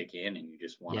genes kick in, and you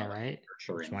just want to, right?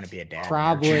 Just want to be a dad.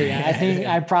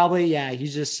 Probably,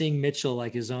 he's just seeing Mitchell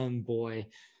like his own boy.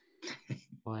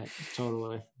 But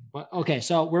totally. But okay,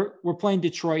 so we're playing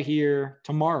Detroit here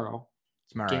tomorrow.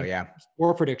 Yeah.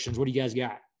 Score predictions. What do you guys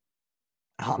got?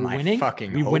 Oh, my winning?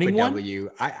 Fucking we winning W.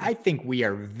 I think we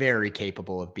are very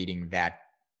capable of beating that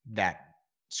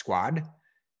squad.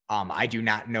 I do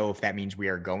not know if that means we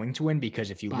are going to win, because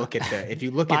if you look at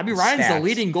Bobby Ryan's the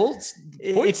leading goals.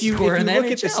 If you look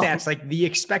at the stats, like the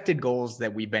expected goals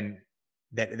that we've been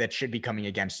that should be coming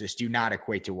against us do not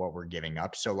equate to what we're giving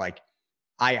up. So like,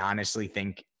 I honestly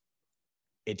think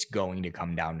it's going to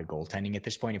come down to goaltending at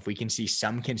this point. If we can see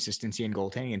some consistency in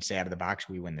goaltending and stay out of the box,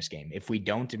 we win this game. If we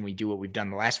don't, and we do what we've done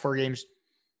the last 4 games,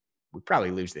 we probably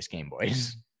lose this game,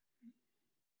 boys.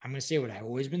 I'm going to say what I've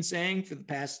always been saying for the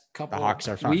past couple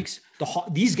of weeks.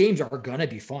 These games are going to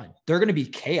be fun. They're going to be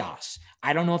chaos.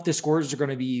 I don't know if the scores are going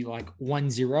to be like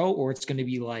 1-0 or it's going to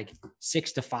be like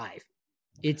 6-5.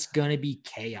 It's going to be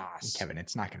chaos. Kevin,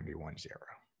 it's not going to be 1-0.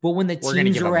 But when the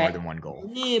teams are more than one goal.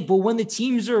 Yeah, but when the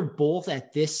teams are both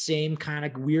at this same kind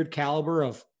of weird caliber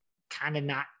of kind of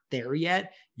not there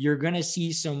yet, you're going to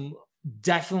see you're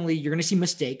going to see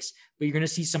mistakes, but you're going to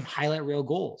see some highlight reel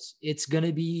goals. It's going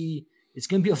to be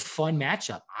a fun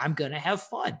matchup. I'm going to have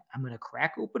fun. I'm going to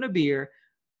crack open a beer,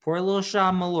 pour a little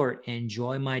shot Malort, and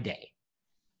enjoy my day.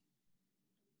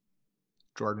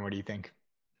 Jordan, what do you think?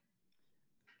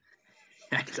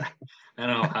 I don't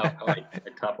know how I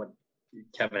top with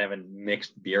Kevin having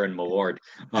mixed beer and Malort.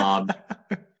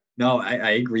 No,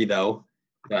 I agree though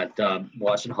that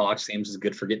watching Hawks games is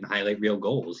good for getting highlight reel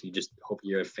goals. You just hope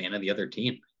you're a fan of the other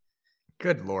team.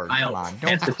 Good Lord, come on.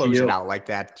 Don't close it out like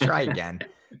that. Try again.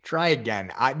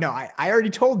 I already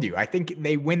told you. I think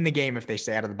they win the game if they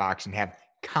stay out of the box and have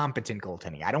competent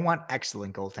goaltending. I don't want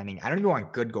excellent goaltending. I don't even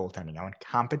want good goaltending. I want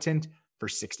competent for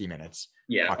 60 minutes.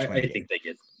 Yeah, I think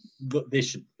they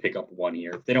should pick up one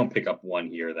here. If they don't pick up one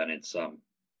here, then it's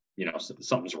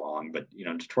something's wrong. But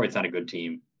Detroit's not a good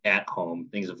team at home.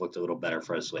 Things have looked a little better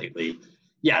for us lately.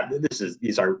 Yeah,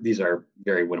 these are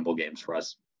very winnable games for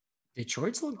us.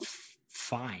 Detroit's looked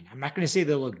fine. I'm not going to say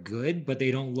they look good, but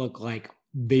they don't look like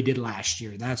they did last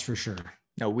year. That's for sure.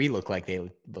 No, we look like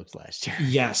they looked last year.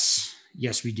 Yes,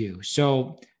 we do.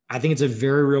 So I think it's a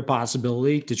very real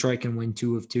possibility Detroit can win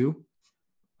 2 of 2.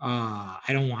 I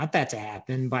don't want that to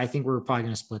happen, but I think we're probably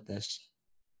going to split this.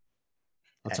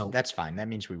 Let's hope. That's fine. That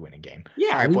means we win a game. Yeah.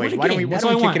 All right, boys. Why don't we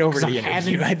kick it over to the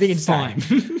interview? I think it's fun.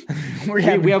 We're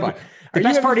having fun. The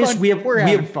best part is we have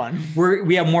fun.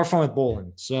 We have more fun with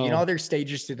bowling. So there's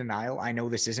stages to denial. I know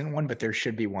this isn't one, but there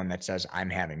should be one that says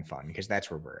I'm having fun, because that's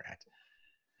where we're at.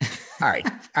 All right.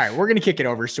 We're gonna kick it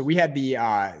over. So we had the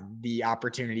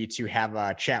opportunity to have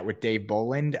a chat with Dave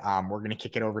Boland. We're gonna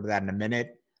kick it over to that in a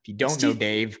minute. If you don't know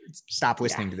Dave, stop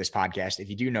listening to this podcast.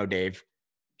 If you do know Dave,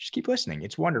 just keep listening.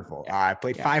 It's wonderful.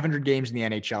 Played 500 games in the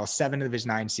NHL, 7 of his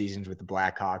 9 seasons with the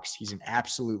Blackhawks. He's an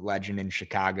absolute legend in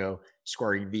Chicago,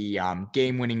 scoring the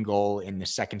game-winning goal in the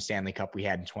second Stanley Cup we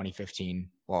had in 2015.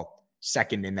 Well,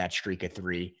 second in that streak of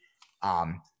 3.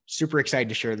 Super excited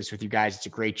to share this with you guys. It's a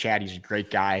great chat. He's a great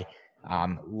guy.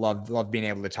 Love being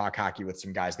able to talk hockey with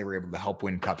some guys that were able to help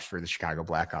win cups for the Chicago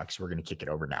Blackhawks. We're going to kick it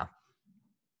over now.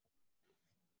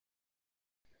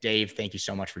 Dave, thank you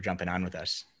so much for jumping on with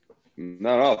us.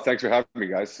 No. Thanks for having me,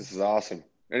 guys. This is awesome.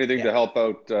 Anything to help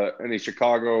out any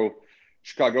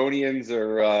Chicagoanians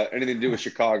or anything to do with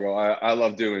Chicago, I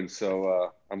love doing.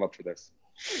 So I'm up for this.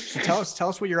 So tell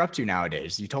us what you're up to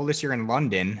nowadays. You told us you're in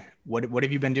London. What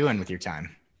have you been doing with your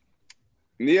time?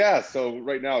 Yeah. So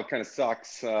right now it kind of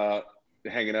sucks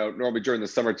hanging out. Normally during the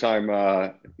summertime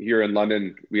here in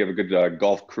London, we have a good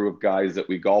golf crew of guys that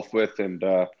we golf with, and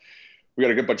we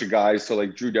got a good bunch of guys. So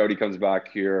like Drew Doughty comes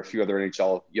back here, a few other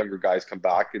NHL younger guys come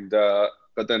back, and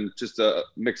but then just a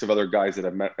mix of other guys that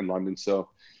I've met in London. So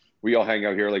we all hang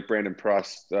out here, like Brandon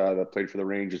Prust that played for the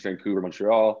Rangers, Vancouver,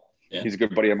 Montreal. Yeah. He's a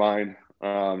good buddy of mine.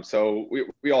 So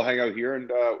we all hang out here, and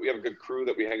we have a good crew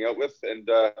that we hang out with. And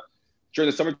during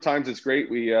the summer times, it's great.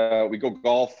 We go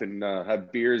golf and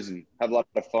have beers and have a lot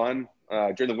of fun.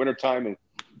 During the winter time,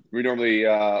 we normally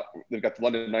they've got the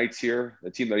London Knights here,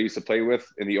 the team that I used to play with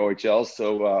in the OHL.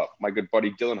 So my good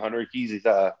buddy Dylan Hunter,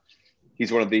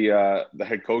 he's one of the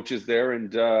head coaches there,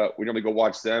 and we normally go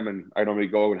watch them, and I normally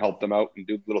go and help them out and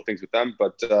do little things with them.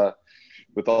 But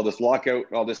with all this lockout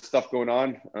and all this stuff going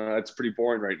on, it's pretty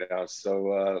boring right now.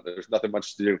 So there's nothing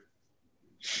much to do.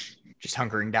 Just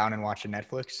hunkering down and watching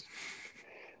Netflix.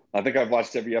 I think I've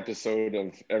watched every episode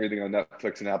of everything on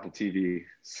Netflix and Apple TV.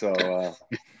 So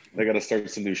they got to start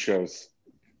some new shows.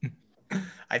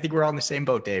 I think we're all in the same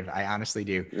boat, Dave. I honestly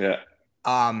do. Yeah.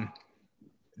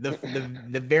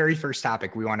 The very first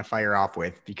topic we want to fire off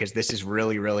with, because this is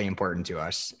really, really important to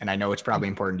us, and I know it's probably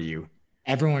important to you.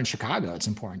 Everyone in Chicago, it's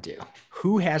important to.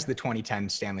 Who has the 2010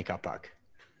 Stanley Cup puck?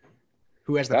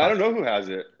 Who has the puck? I don't know who has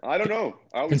it. I don't know.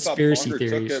 I always Conspiracy thought Pronger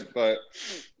theories. took it, but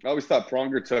I always thought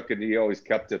Pronger took it and he always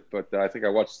kept it. But I think I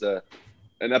watched an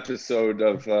episode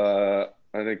of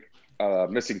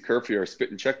Missing Curfew or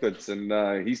Spitting Chicklets,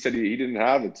 and he said he didn't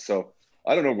have it. So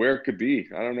I don't know where it could be.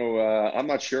 I don't know. I'm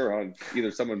not sure. On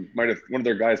either one of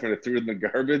their guys might have threw it in the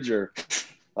garbage, or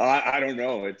I don't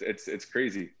know. It's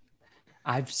crazy.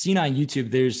 I've seen on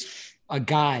YouTube, there's a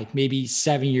guy maybe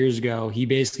 7 years ago. He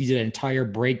basically did an entire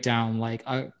breakdown,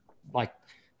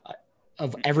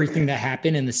 of everything that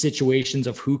happened and the situations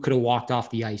of who could have walked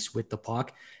off the ice with the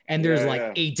puck. And there's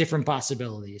 8 different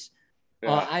possibilities.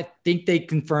 Yeah. I think they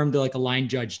confirmed that a line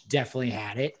judge definitely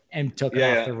had it and took it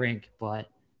off the rink, but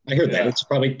I heard that it's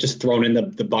probably just thrown in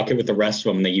the bucket with the rest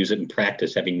of them. And they use it in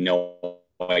practice, having no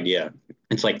idea.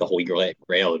 It's like the holy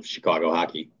grail of Chicago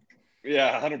hockey.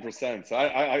 Yeah, 100%. So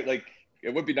I like,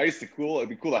 it would be nice it'd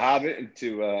be cool to have it and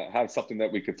to have something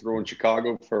that we could throw in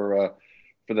Chicago for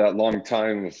that long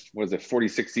time. Was it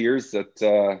 46 years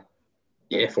that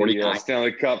 49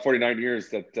 Stanley Cup, 49 years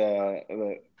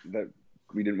that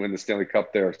we didn't win the Stanley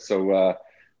Cup there. So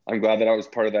I'm glad that I was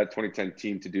part of that 2010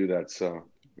 team to do that. So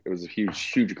it was a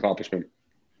huge accomplishment.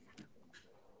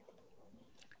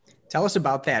 Tell us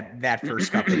about that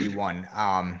first cup that you won.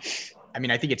 I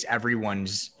mean, I think it's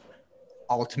everyone's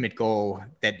ultimate goal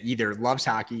that either loves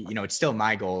hockey. It's still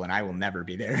my goal, and I will never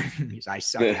be there because I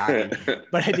suck at hockey.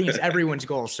 But I think it's everyone's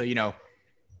goal. So,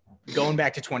 going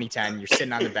back to 2010, you're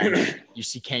sitting on the bench, you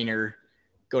see Kaner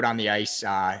go down the ice,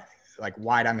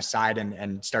 wide on the side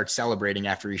and start celebrating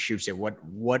after he shoots it.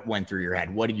 What went through your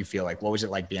head? What did you feel like? What was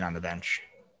it like being on the bench?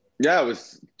 Yeah, it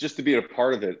was just to be a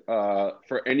part of it.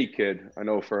 For any kid, I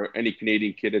know for any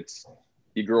Canadian kid,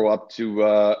 you grow up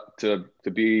to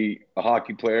be a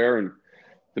hockey player and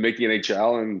to make the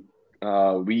NHL.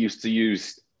 And we used to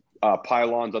use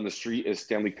pylons on the street as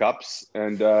Stanley Cups,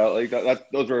 and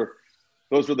those were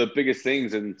the biggest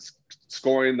things. And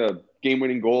scoring the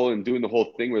game-winning goal and doing the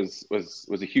whole thing was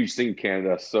a huge thing in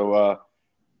Canada. So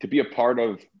to be a part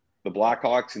of the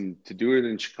Blackhawks and to do it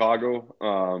in Chicago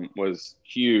was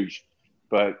huge.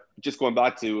 But just going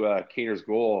back to Kaner's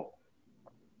goal,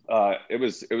 it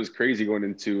was crazy going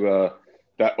into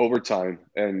that overtime,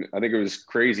 and I think it was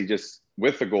crazy just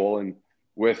with the goal and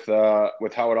with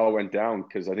how it all went down,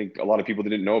 because I think a lot of people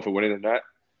didn't know if it went in the net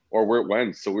or where it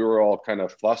went. So we were all kind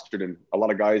of flustered, and a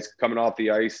lot of guys coming off the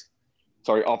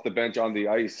bench on the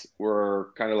ice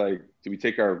were kind of like, do we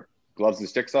take our gloves and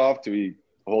sticks off? Do we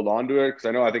hold on to it? Because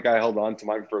I think I held on to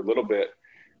mine for a little bit,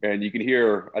 and you can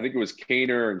hear, I think it was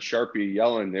Kaner and Sharpie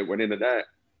yelling it went in the net,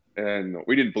 and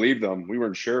we didn't believe them. We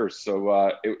weren't sure.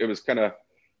 So it was kind of,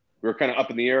 we were kind of up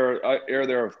in the air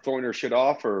there of throwing our shit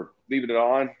off or leaving it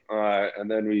on. And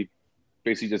then we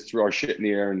basically just threw our shit in the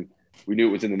air, and we knew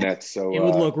it was in the net. So it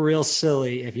would look real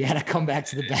silly if you had to come back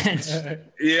to the bench.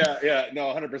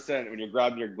 No, 100%. When you're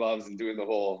grabbing your gloves and doing the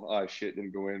whole shit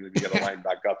didn't go in, and you got to line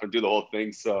back up and do the whole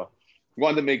thing. So we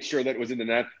wanted to make sure that it was in the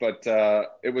net, but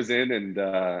it was in, and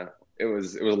it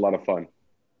was a lot of fun.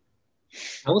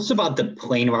 Tell us about the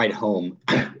plane ride home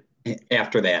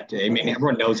after that. I mean,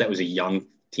 everyone knows that was a young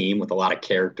team with a lot of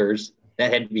characters.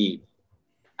 That had to be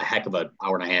a heck of an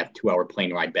hour and a half, 2 hour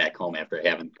plane ride back home after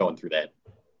going through that.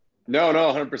 No,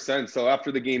 100%. So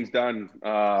after the game's done,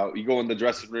 you go in the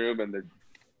dressing room, and the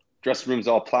dressing room's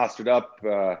all plastered up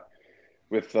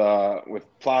with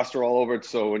plaster all over it.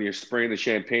 So when you're spraying the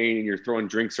champagne and you're throwing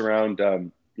drinks around,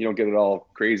 you don't get it all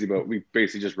crazy, but we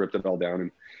basically just ripped it all down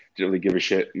and didn't really give a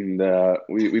shit. And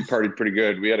we partied pretty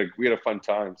good. We had a fun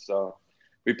time. So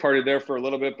we partied there for a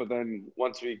little bit, but then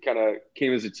once we kind of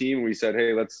came as a team, we said,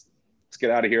 hey, let's get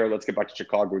out of here. Let's get back to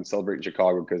Chicago and celebrate in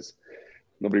Chicago, because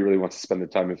nobody really wants to spend their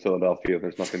time in Philadelphia.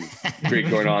 There's nothing great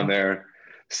going on there.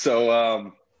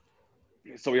 So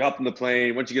we hopped in the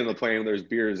plane. Once you get on the plane, there's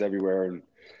beers everywhere and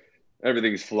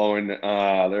everything's flowing. It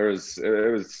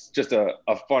was just a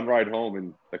fun ride home,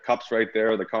 and the cup's right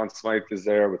there. The Conn Smythe is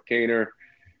there with Kaner.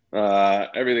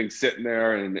 Everything's sitting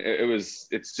there, and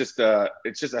it's just a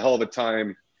hell of a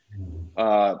time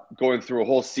going through a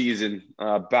whole season,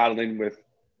 battling with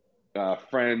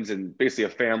friends and basically a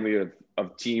family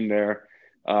of team there,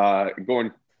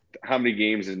 going how many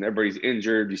games and everybody's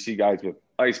injured. You see guys with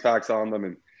ice packs on them,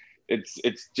 and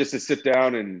it's just to sit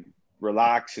down and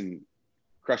relax and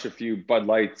crush a few Bud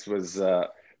Lights was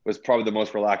probably the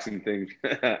most relaxing thing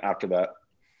after that.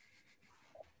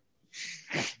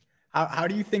 How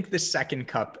do you think the second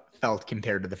cup felt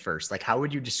compared to the first? Like, how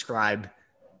would you describe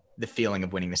the feeling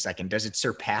of winning the second? Does it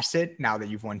surpass it now that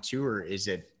you've won two, or is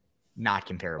it not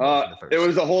comparable to the first? It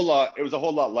was a whole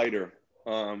lot lighter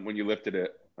when you lifted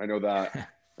it. I know that.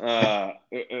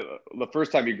 The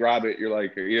first time you grab it, you're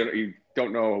like, you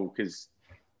don't know, because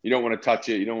you don't want to touch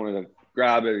it, you don't want to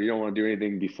grab it, you don't want to do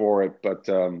anything before it. But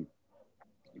the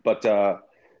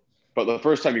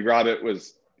first time you grab it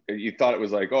you thought it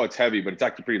was like, oh, it's heavy, but it's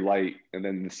actually pretty light. And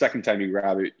then the second time you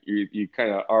grab it, you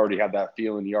kind of already have that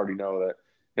feeling. You already know that,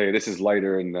 hey, this is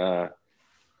lighter. And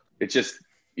you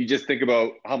just think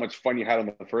about how much fun you had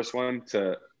on the first one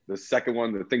to the second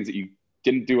one, the things that you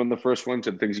didn't do on the first one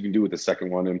to the things you can do with the second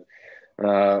one. And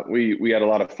we had a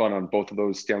lot of fun on both of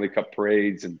those Stanley Cup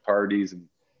parades and parties. And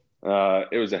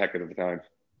it was a heck of a time.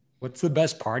 What's the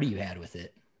best party you had with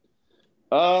it?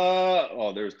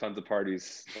 There was tons of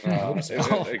parties.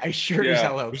 I sure as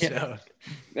hell hope so.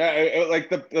 Yeah, like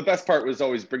the best part was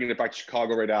always bringing it back to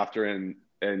Chicago right after and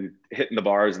hitting the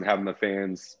bars and having the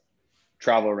fans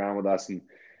travel around with us. And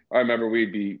I remember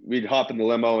we'd hop in the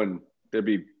limo and there'd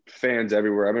be fans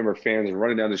everywhere. I remember fans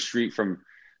running down the street from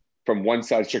one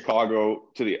side of Chicago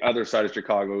to the other side of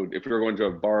Chicago. If we were going to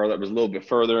a bar that was a little bit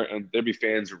further, and there'd be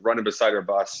fans running beside our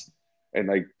bus and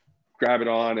like grabbing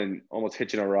on and almost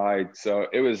hitching a ride. So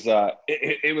it was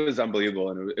it was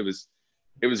unbelievable, and it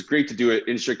was great to do it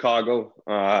in Chicago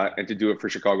and to do it for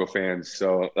Chicago fans.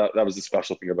 So that was the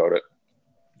special thing about it.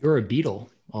 You're a Beatle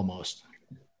almost.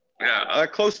 Yeah,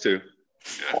 close to.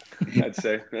 Yeah, I'd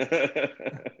say.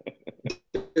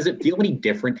 Does it feel any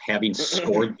different having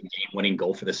scored the game-winning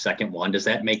goal for the second one? Does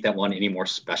that make that one any more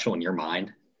special in your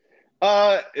mind?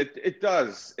 It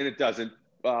does, and it doesn't.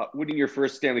 Winning your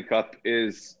first Stanley Cup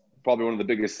is probably one of the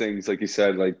biggest things. Like you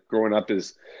said, like growing up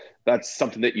that's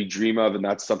something that you dream of, and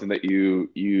that's something that you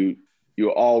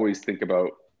always think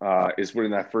about is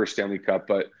winning that first Stanley Cup.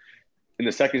 But in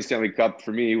the second Stanley Cup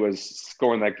for me was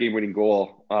scoring that game-winning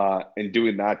goal and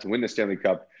doing that to win the Stanley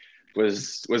Cup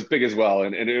was big as well.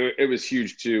 And it was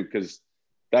huge too, because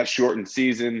that shortened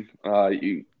season,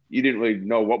 you didn't really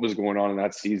know what was going on in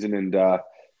that season.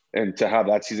 And to have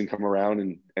that season come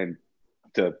around and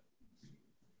to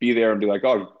be there and be like,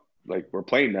 oh, like we're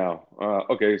playing now.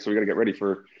 Okay, so we got to get ready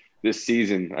for this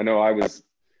season. I know I was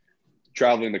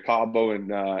traveling to Cabo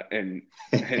and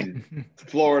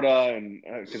Florida, and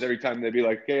because every time they'd be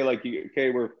like,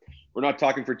 okay, we're not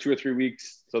talking for 2 or 3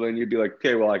 weeks. So then you'd be like,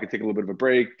 okay, well, I could take a little bit of a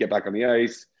break, get back on the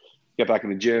ice, get back in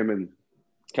the gym, and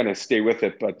kind of stay with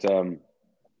it.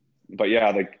 But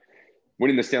yeah, like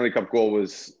winning the Stanley Cup goal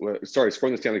scoring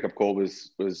the Stanley Cup goal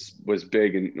was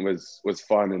big and was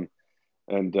fun,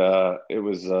 and it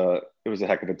was a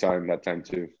heck of a time that time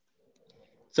too.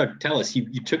 So tell us,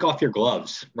 you took off your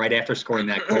gloves right after scoring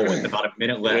that goal with about a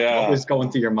minute left. Yeah. What was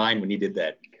going through your mind when you did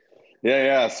that?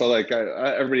 Yeah. So like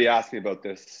everybody asked me about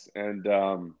this, and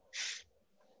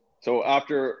so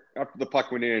after the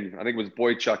puck went in, I think it was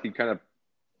Boychuk. He kind of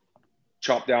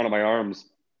chopped down on my arms,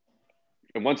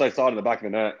 and once I saw it in the back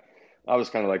of the net, I was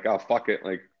kind of like, oh, fuck it,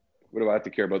 like what do I have to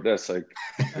care about this? Like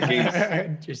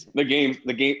the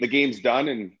game's done,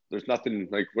 and there's nothing,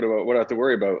 like what do I have to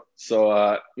worry about?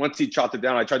 So once he chopped it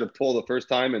down, I tried to pull the first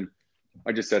time, and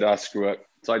I just said, screw it.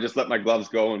 So I just let my gloves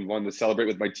go and wanted to celebrate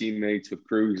with my teammates, with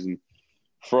Cruz and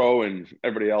Fro and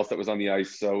everybody else that was on the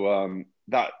ice. So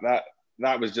that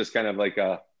was just kind of like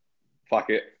a fuck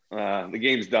it. The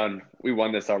game's done. We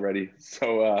won this already.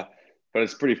 So but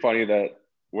it's pretty funny that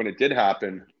when it did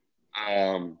happen,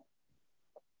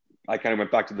 I kind of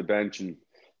went back to the bench and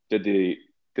did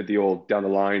the old down the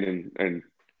line and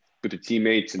with the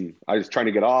teammates, and I was trying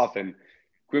to get off, and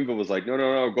Quinville was like,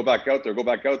 no, go back out there.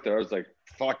 I was like,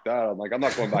 fuck that. I'm like, I'm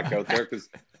not going back out there, because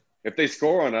if they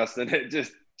score on us, then it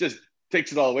just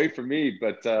takes it all away from me.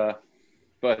 But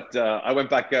I went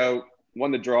back out,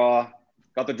 won the draw,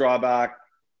 got the draw back,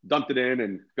 dumped it in,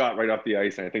 and got right off the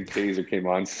ice. And I think Taser came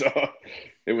on. So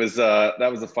it was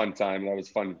that was a fun time. That was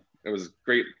fun. It was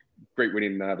great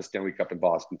winning the Stanley Cup in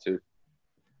Boston too.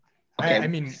 Okay. I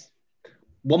mean,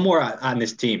 one more on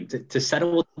this team to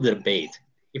settle the debate.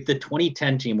 If the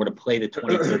 2010 team were to play the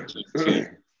 2013 team,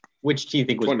 which do you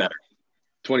think was better?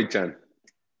 2010.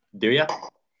 Do you?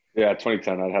 Yeah,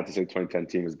 2010. I'd have to say 2010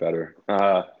 team is better.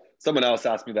 Someone else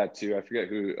asked me that too. I forget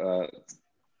who.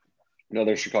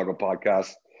 Another Chicago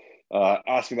podcast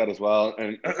asked me that as well.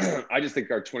 And I just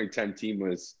think our 2010 team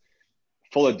was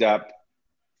full of depth,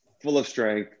 full of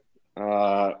strength.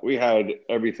 We had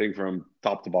everything from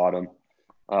top to bottom.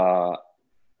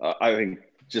 I think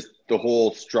just the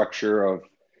whole structure of,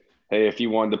 hey, if you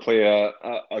wanted to play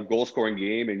a goal scoring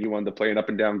game and you wanted to play an up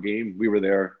and down game, we were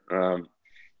there.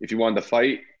 If you wanted to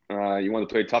fight, you wanted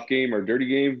to play a tough game or a dirty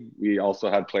game, we also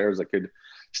had players that could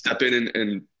step in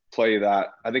and play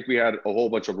that. I think we had a whole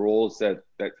bunch of roles that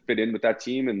fit in with that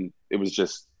team, and it was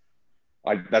just,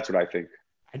 that's what I think.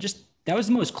 That was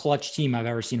the most clutch team I've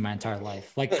ever seen in my entire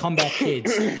life. Like comeback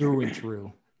kids through and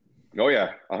through. Oh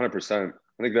yeah, 100%.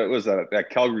 I think that was that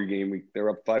Calgary game. They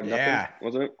were up 5-0,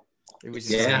 wasn't it? It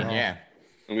was insane, yeah.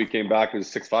 And we came back. It was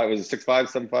 6-5. Was it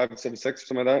 6-5, 7-5, 7-6,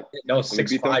 something like that? No,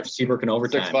 6-5. Seabrook in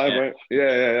overtime. 6-5, right?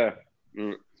 Yeah.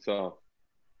 So.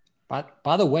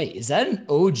 By the way, is that an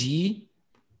OG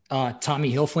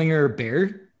Tommy Hilfiger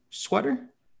Bear sweater?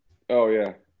 Oh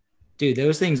yeah. Dude,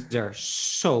 those things are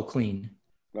so clean.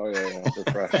 Oh yeah.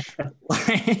 They're fresh.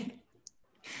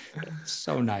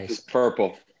 So nice. It's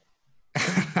purple.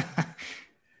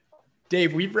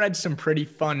 Dave, we've read some pretty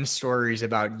fun stories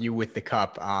about you with the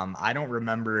cup. I don't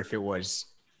remember if it was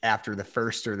after the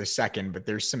first or the second, but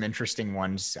there's some interesting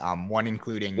ones. One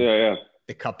including the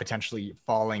cup potentially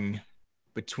falling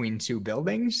between two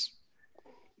buildings.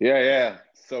 Yeah.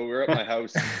 So we're at my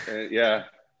house.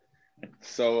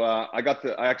 So I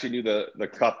actually knew the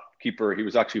cup keeper. He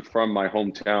was actually from my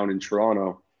hometown in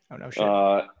Toronto. Oh no shit.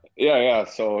 Yeah.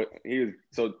 So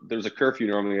there's a curfew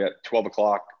normally at 12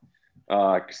 o'clock.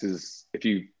 Because if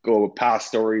you go past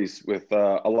stories with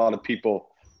a lot of people,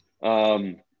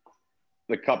 the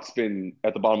cup's been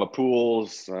at the bottom of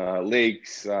pools,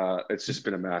 lakes. It's just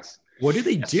been a mess. What do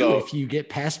they do if you get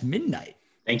past midnight?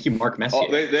 Thank you, Mark Messier.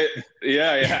 Oh,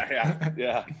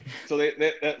 yeah. So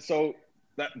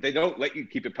they don't let you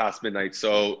keep it past midnight.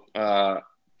 So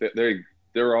they're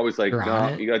always like,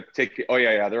 no, you gotta take it. Oh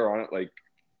yeah, they're on it. Like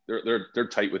they're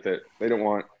tight with it. They don't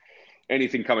want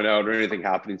anything coming out or anything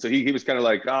happening. So he was kind of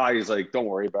like, he's like, don't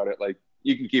worry about it. Like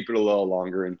you can keep it a little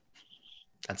longer. And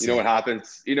what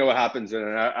happens? You know what happens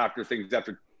after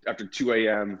 2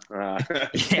 a.m.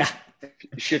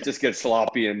 Shit just gets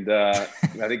sloppy. And I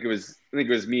think it was me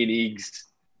and Eags.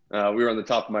 We were on the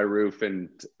top of my roof, and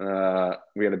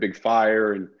we had a big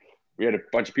fire, and we had a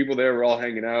bunch of people there. We're all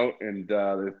hanging out, and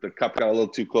the cup got a little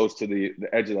too close to the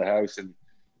edge of the house. And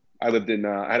I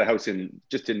had a house in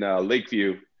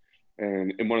Lakeview.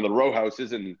 And in one of the row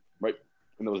houses, and right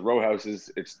in those row houses,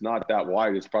 it's not that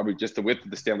wide. It's probably just the width of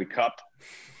the Stanley Cup.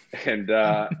 And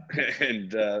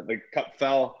the cup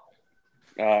fell,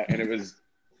 and it was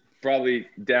probably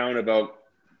down about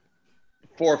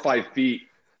 4 or 5 feet.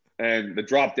 And the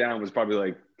drop down was probably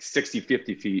like 60,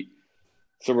 50 feet.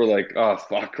 So we're like, oh,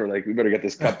 fuck. We're like, we better get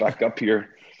this cup back up here.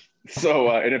 So,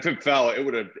 and if it fell,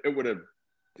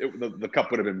 the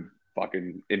cup would have been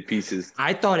fucking in pieces.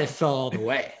 I thought it fell all the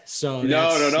way. So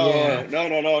no. It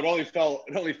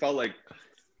only fell like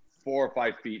 4 or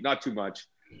 5 feet, not too much.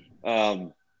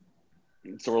 So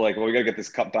we're like, well, we gotta get this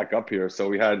cup back up here. So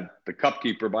we had the cup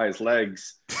keeper by his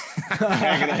legs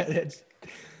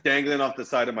dangling off the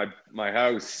side of my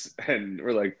house, and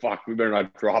we're like, fuck, we better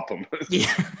not drop him.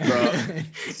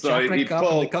 So he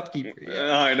pulled the cup keeper.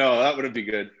 I know, that would be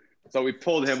good. So we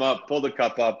pulled the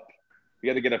cup up. We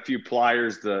had to get a few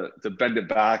pliers to bend it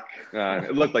back.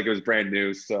 It looked like it was brand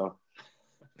new. So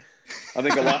I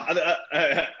think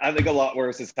a lot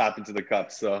worse has happened to the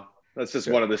cup. So that's just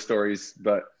one of the stories.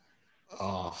 But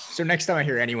so next time I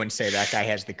hear anyone say that guy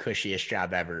has the cushiest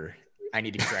job ever, I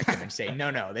need to correct him and say,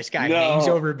 no, this guy hangs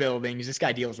over buildings. This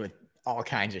guy deals with all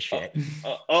kinds of shit.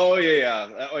 Oh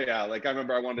yeah. Like I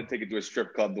remember I wanted to take it to a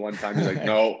strip club the one time. He's like,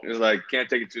 no. He was like, can't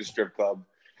take it to a strip club.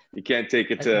 You can't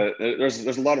take it to. There's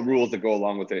a lot of rules that go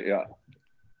along with it. Yeah.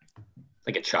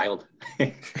 Like a child.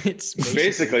 It's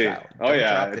basically. Oh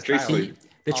yeah. It's basically.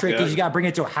 The trick is you got to bring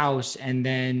it to a house and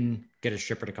then get a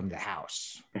stripper to come to the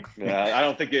house. Yeah, I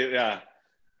don't think it. Yeah,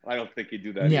 I don't think he'd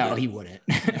do that. No, either. He wouldn't.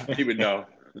 He would know.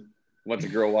 Once a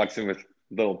girl walks in with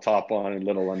little top on and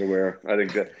little underwear, I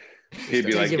think that he'd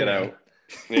be like, "Get out."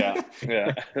 Yeah.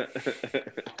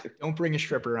 Don't bring a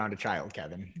stripper around a child,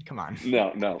 Kevin. Come on.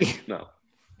 No. Now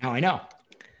I know.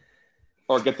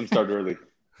 Or get them started early.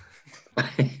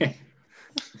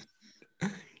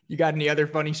 You got any other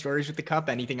funny stories with the cup?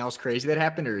 Anything else crazy that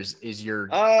happened, or is your?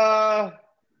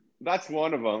 That's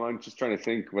one of them. I'm just trying to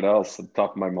think what else at the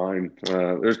top of my mind.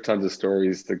 There's tons of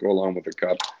stories that go along with the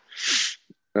cup.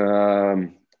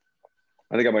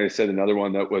 I think I might have said another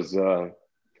one that was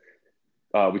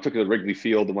we took it to Wrigley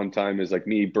Field the one time. Is like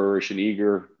me, Burrish, and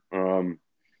Eager. So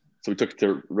we took it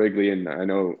to Wrigley, and I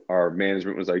know our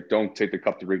management was like, "Don't take the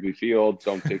cup to Wrigley Field.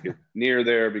 Don't take it near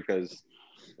there because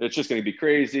it's just going to be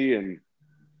crazy." And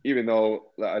even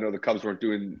though I know the Cubs weren't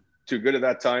doing too good at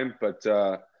that time, but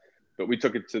we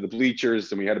took it to the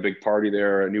bleachers and we had a big party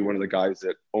there. I knew one of the guys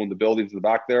that owned the buildings in the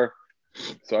back there.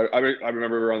 So I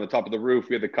remember we were on the top of the roof.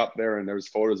 We had the cup there, and there was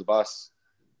photos of us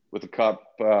with the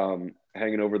cup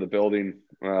hanging over the building.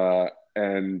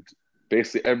 And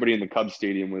basically everybody in the Cubs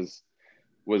stadium was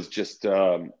just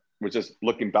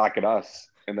looking back at us.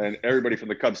 And then everybody from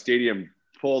the Cubs stadium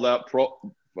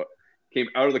came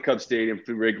out of the Cubs stadium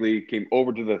through Wrigley, came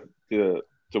over to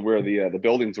where the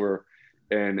buildings were,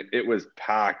 and it was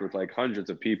packed with like hundreds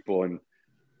of people. And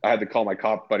I had to call my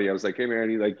cop buddy. I was like, "Hey man,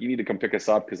 you need to come pick us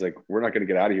up because like we're not going to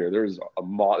get out of here." There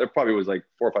probably was like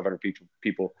 400 or 500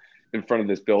 people in front of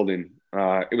this building.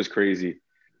 It was crazy,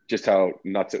 just how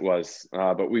nuts it was.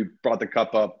 But we brought the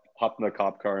cup up, hopped in the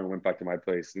cop car, and went back to my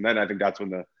place. And then I think that's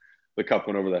when the cup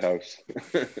went over the house.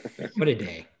 What a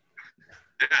day!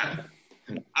 Yeah.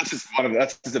 That's just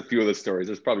a few of the stories.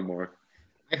 There's probably more.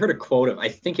 I heard a quote of, I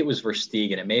think it was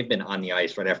Versteeg, and it may have been on the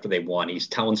ice right after they won. He's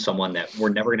telling someone that we're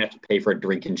never going to have to pay for a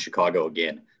drink in Chicago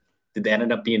again. Did that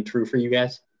end up being true for you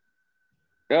guys?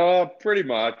 Pretty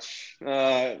much.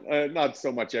 Not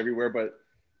so much everywhere, but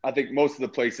I think most of the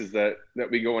places that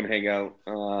we go and hang out,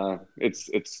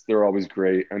 they're always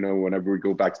great. I know whenever we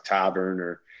go back to Tavern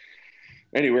or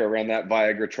anywhere around that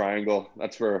Viagra Triangle,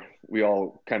 that's where we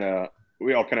all kind of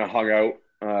hung out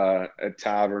at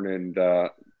Tavern and Dublin.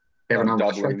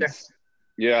 Right,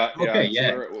 yeah. Okay,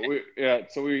 yeah.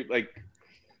 So we like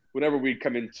whenever we'd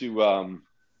come in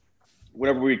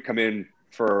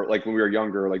for like when we were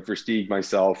younger, like Versteeg,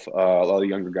 myself, a lot of the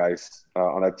younger guys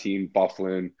on that team,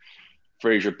 Bufflin,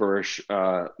 Fraser, Burrish,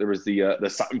 there was the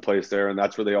Sutton place there, and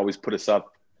that's where they always put us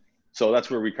up. So that's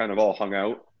where we kind of all hung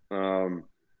out.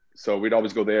 So we'd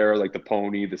always go there, like the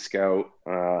Pony, the Scout,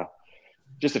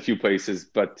 just a few places.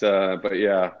 But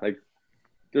yeah, like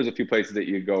there's a few places that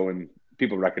you go and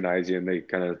people recognize you and they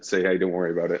kind of say, "Hey, don't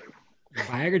worry about it."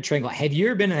 Viagra Triangle. Have you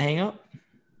ever been to the Hang Up?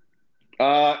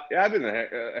 Yeah, I've been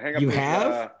to Hang Up. You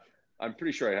have? I'm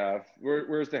pretty sure I have.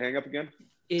 Where's the Hang Up again?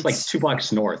 It's like 2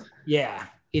 blocks north. Yeah.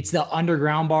 It's the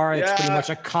underground bar. It's pretty much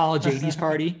a college 80s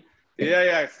party.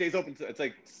 Yeah. It stays open. It's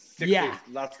like 6 days.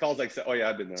 Last call's like, oh yeah,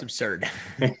 I've been there. It's absurd.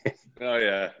 Oh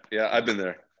yeah. I've been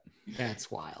there. That's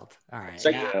wild. All right.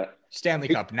 Like, Stanley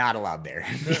Cup not allowed there.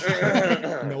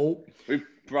 Nope. We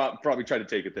probably tried to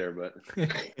take it there, but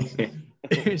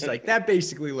it's like that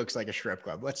basically looks like a strip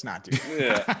club. Let's not do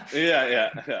it. Yeah.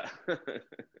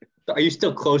 Are you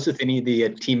still close with any of the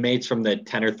teammates from the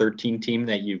 10 or 13 team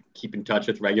that you keep in touch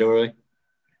with regularly?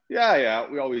 Yeah.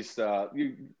 We always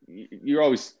you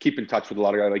always keep in touch with a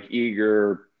lot of guys like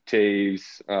Eager,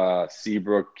 Taves,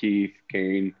 Seabrook, Keith,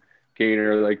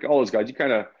 Kaner, like all those guys.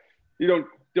 You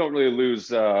don't really lose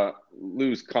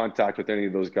contact with any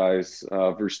of those guys.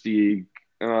 Versteeg,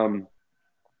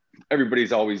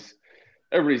 everybody's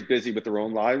busy with their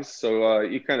own lives, so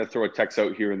you kind of throw a text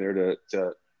out here and there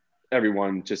to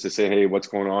everyone just to say, "Hey, what's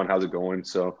going on? How's it going?"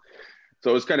 So it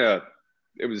was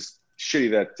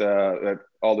shitty that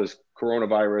all this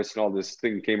coronavirus and all this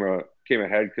thing came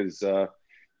ahead because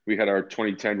we had our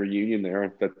 2010 reunion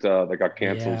there that got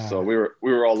canceled. Yeah. So we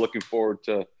were all looking forward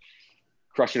to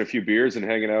crushing a few beers and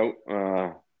hanging out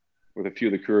with a few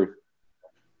of the crew.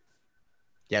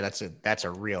 Yeah, that's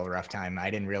a real rough time. I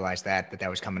didn't realize that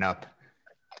was coming up.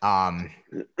 So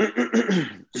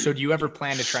do you ever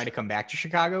plan to try to come back to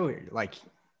Chicago? Like,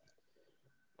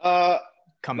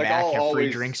 come like back, have free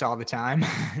drinks all the time?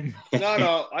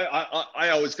 No. I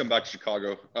always come back to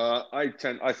Chicago. I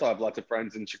still have lots of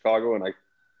friends in Chicago, and I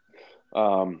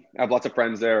have lots of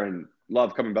friends there and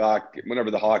love coming back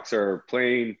whenever the Hawks are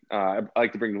playing. I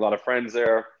like to bring a lot of friends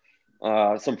there.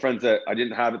 Some friends that I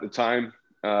didn't have at the time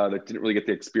that didn't really get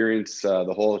to experience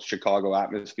the whole Chicago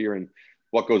atmosphere and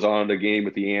what goes on in the game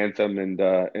with the anthem and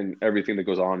everything that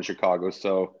goes on in Chicago.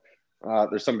 So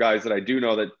there's some guys that I do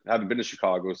know that haven't been to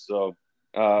Chicago. So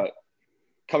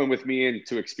coming with me and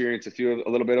to experience a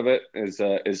little bit of it is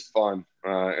fun.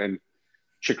 And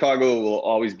Chicago will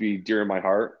always be dear in my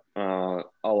heart. I'll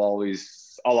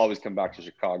always come back to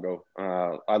Chicago.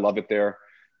 I love it there.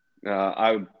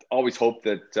 I would always hope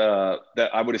that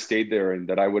I would have stayed there and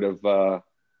that I would have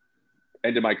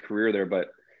ended my career there.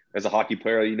 But as a hockey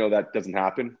player, that doesn't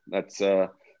happen. That's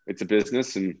it's a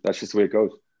business, and that's just the way it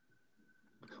goes.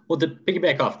 Well, to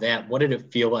piggyback off that, what did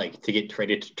it feel like to get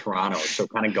traded to Toronto? So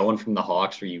kind of going from the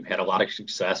Hawks where you had a lot of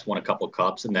success, won a couple of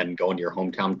cups, and then going to your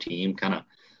hometown team, kind of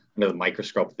under the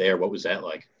microscope there. What was that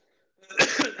like?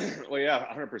 Well, yeah,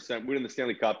 100%. We win the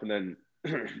Stanley Cup, and then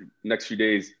next few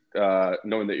days,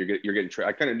 knowing that you're getting traded,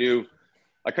 I kind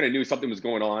of knew something was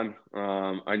going on.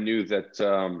 I knew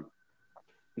that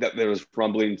that there was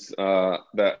rumblings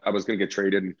that I was going to get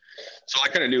traded, and so I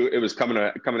kind of knew it was coming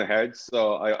ahead.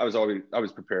 So I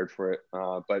was prepared for it.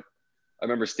 But I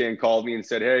remember Stan called me and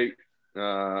said, "Hey,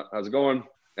 how's it going?"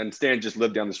 And Stan just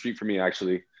lived down the street from me,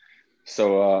 actually.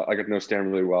 So I got to know Stan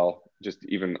really well, just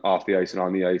even off the ice and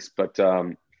on the ice. But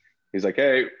he's like,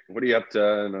 "Hey, what are you up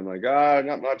to?" And I'm like,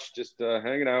 not much, just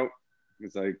hanging out."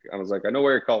 I was like, "I know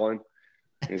where you're calling."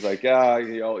 And he's like, "Yeah,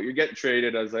 you're getting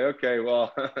traded." I was like, "Okay,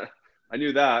 well, I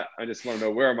knew that. I just want to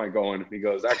know, where am I going?" He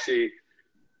goes, "Actually,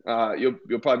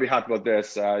 you'll probably be happy about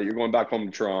this. You're going back home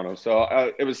to Toronto."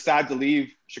 So it was sad to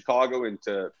leave Chicago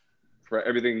for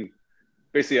everything.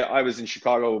 Basically, I was in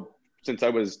Chicago since I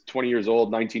was 20 years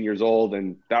old, 19 years old,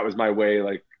 and that was my way.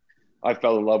 Like, I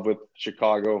fell in love with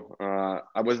Chicago.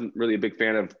 I wasn't really a big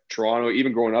fan of Toronto,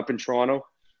 even growing up in Toronto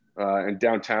and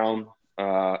downtown.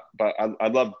 But I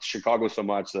loved Chicago so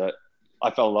much that I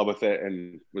fell in love with it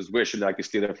and was wishing that I could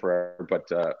stay there forever. But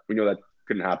we know that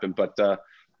couldn't happen. But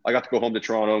I got to go home to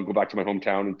Toronto and go back to my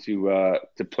hometown and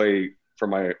to play for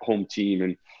my home team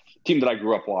and team that I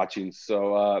grew up watching.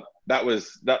 So that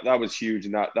was huge,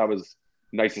 and that was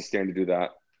nice of Stan to do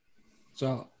that.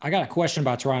 So I got a question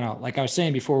about Toronto. Like I was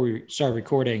saying before we started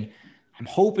recording, I'm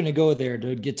hoping to go there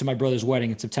to get to my brother's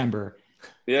wedding in September.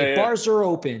 If bars are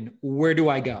open, where do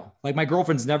I go? Like, my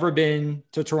girlfriend's never been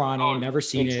to Toronto, never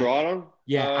seen it. Toronto?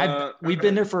 Yeah, we've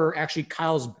been there for actually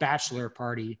Kyle's bachelor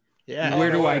party. Yeah.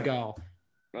 Where do I go?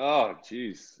 Oh,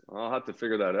 geez. I'll have to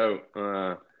figure that out.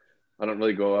 I don't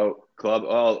really go out club.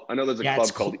 Oh, I know there's a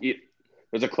club called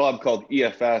there's a club called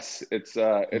EFS. It's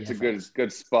EFS. a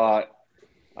good spot.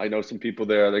 I know some people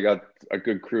there. They got a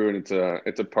good crew, and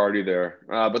it's a party there.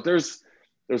 But there's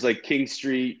like King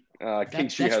Street. King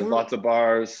Street has lots of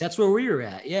bars. That's where we were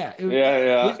at. Yeah.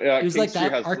 It was like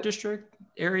that Art District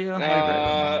area.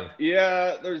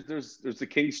 Yeah. There's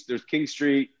King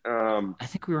Street. I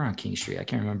think we were on King Street. I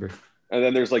can't remember. And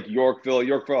then there's like Yorkville.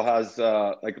 Yorkville has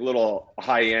like little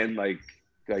high end like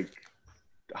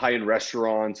high end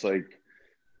restaurants, like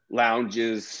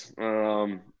lounges.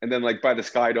 And then like by the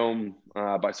Sky Dome,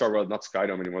 not Sky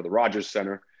Dome anymore, the Rogers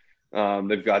Center.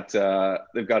 They've got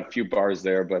a few bars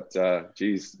there, but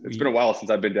geez, it's been a while since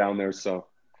I've been down there. So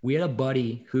we had a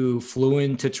buddy who flew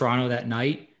into Toronto that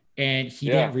night, and he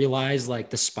didn't realize like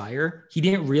the Spire. He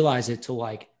didn't realize it till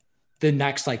like the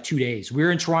next like 2 days. We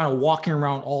were in Toronto walking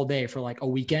around all day for like a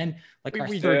weekend. Like our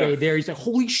third day there, he's like,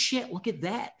 "Holy shit, look at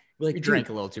that!" We're like, we drank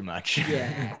a little too much.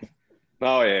 Yeah.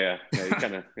 Oh yeah. You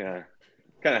kind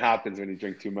of happens when you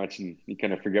drink too much and you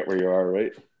kind of forget where you are,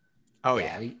 right? Oh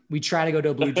yeah. We try to go to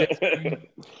a Blue Jays game.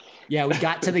 Yeah, we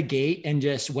got to the gate and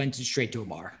just went straight to a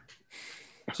bar.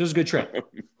 So it was a good trip.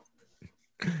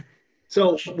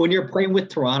 So when you're playing with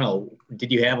Toronto,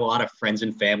 did you have a lot of friends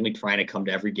and family trying to come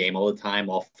to every game all the time,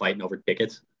 all fighting over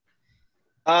tickets?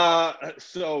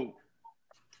 So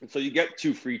you get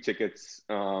 2 free tickets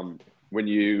when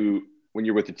you're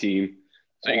with the team.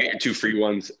 So you get your 2 free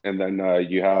ones, and then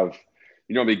you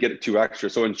normally get 2 extra.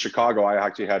 So in Chicago, I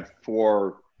actually had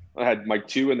 4. I had my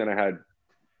 2, and then I had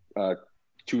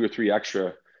 2 or 3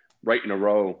 extra right in a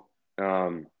row.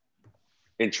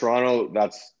 In Toronto,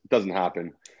 that doesn't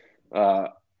happen.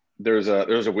 There's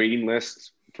a waiting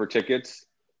list for tickets.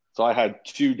 So I had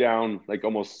 2 down, like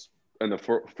almost in the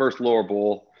first lower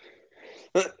bowl.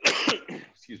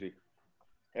 Excuse me.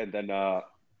 And then I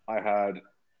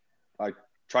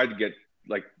tried to get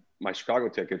like my Chicago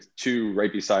tickets 2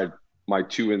 right beside my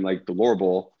 2 in like the lower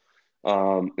bowl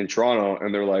in Toronto,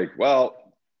 and they're like,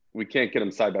 "Well, we can't get them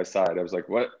side by side." I was like,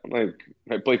 "What?" I'm like,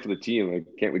 "I play for the team. Like,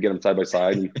 can't we get them side by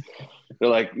side?" And they're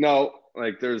like, "No,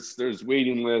 like there's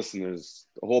waiting lists and there's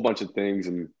a whole bunch of things."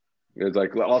 And it's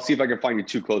like, "I'll see if I can find you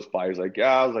 2 close by." He's like,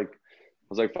 "Yeah." I was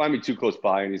like, "Find me 2 close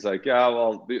by." And he's like, "Yeah,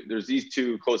 well, there's these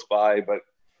 2 close by, but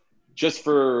just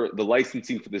for the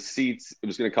licensing for the seats, it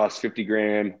was going to cost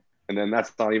 $50,000, and then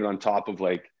that's not even on top of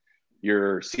like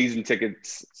your season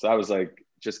tickets." So I was like,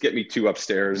 "Just get me 2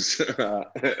 upstairs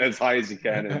as high as you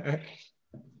can, and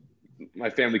my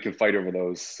family can fight over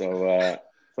those." So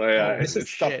yeah, it's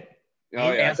tough.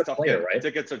 Oh yeah, it's tough. Player, right?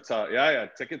 Tickets are tough. Yeah,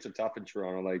 tickets are tough in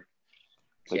Toronto. Like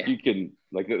you can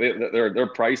like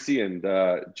they're pricey, and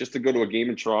just to go to a game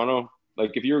in Toronto,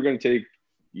 like if you were going to take,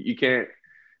 you can't.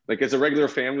 Like as a regular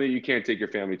family, you can't take your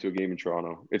family to a game in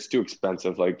Toronto. It's too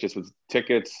expensive. Like just with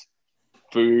tickets,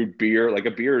 food, beer. Like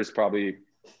a beer is probably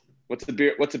what's a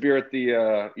beer at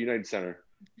the United Center?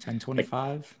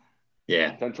 10.25.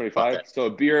 Yeah. 10.25. So a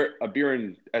beer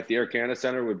at the Air Canada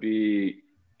Center would be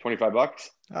 $25.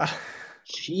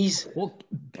 Jeez. Well,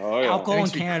 Oh, yeah. alcohol in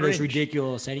Makes me Canada is cringe.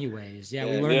 ridiculous anyways. Yeah,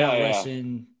 we Yeah. learned Yeah, that yeah.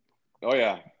 lesson Oh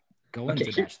yeah. going Okay,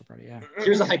 to the bachelor party. Yeah.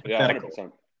 Here's a Yeah, hypothetical.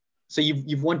 100%. So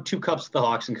you've won 2 cups with the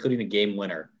Hawks, including the game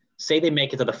winner. Say they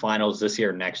make it to the finals this year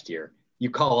or next year. You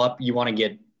call up, you want to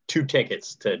get 2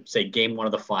 tickets to say game 1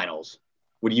 of the finals.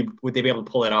 Would they be able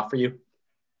to pull that off for you?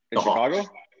 In Chicago? Hawks.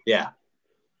 Yeah.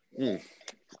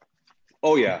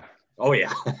 Oh yeah. Oh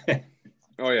yeah.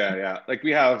 Oh yeah, yeah. Like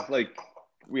we have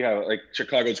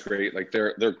Chicago's great. Like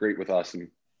they're great with us, and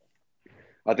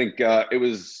I think it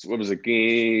was a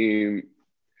game.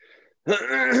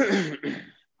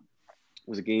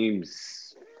 Was it game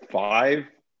 5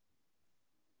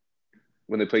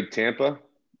 when they played Tampa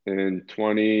in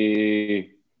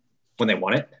 20? When they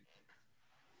won it.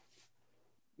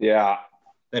 Yeah,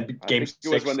 Then I game think 6 it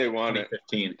was when they won it.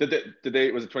 2015. Did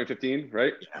they? Was it 2015?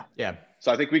 Right? Yeah.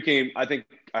 So I think I think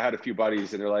I had a few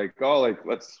buddies, and they're like, "Oh, like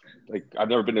let's like I've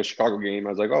never been to a Chicago game." I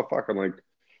was like, "Oh fuck!" I'm like,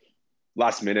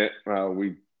 last minute,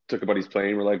 we took a buddy's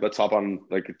plane. We're like, "Let's hop on."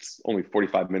 Like it's only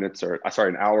 45 minutes, or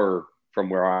an hour from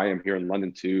where I am here in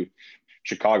London to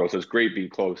Chicago. So it's great being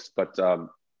close. But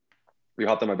we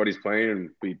hopped on my buddy's plane and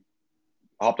we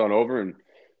hopped on over, and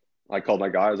I called my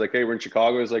guy. I was like, "Hey, we're in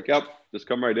Chicago." He's like, "Yep, just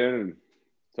come right in." And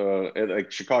so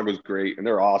like Chicago's great, and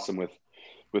they're awesome with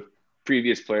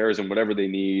previous players and whatever they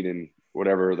need and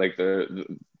whatever. Like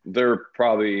they're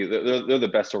probably they're the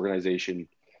best organization,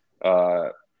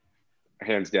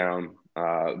 hands down,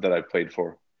 that I've played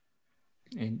for.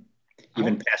 And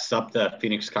Even pass up the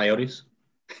Phoenix Coyotes.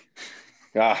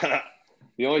 The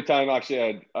only time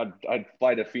actually I'd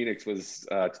fly to Phoenix was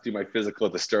to do my physical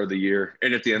at the start of the year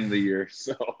and at the end of the year.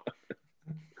 So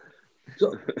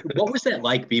what was that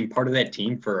like being part of that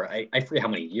team for, I forget how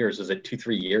many years, was it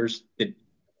 2-3 years?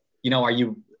 Are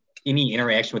you any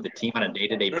interaction with the team on a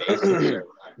day-to-day basis? Or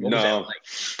what was that like?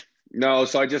 No.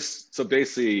 So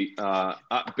basically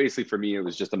for me, it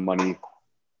was just the money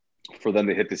for them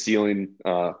to hit the ceiling,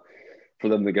 for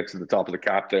them to get to the top of the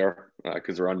cap there,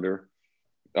 because they're under.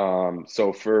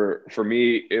 So for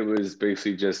me, it was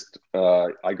basically just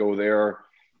I go there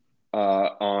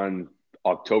on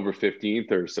October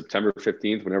 15th or September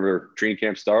 15th, whenever training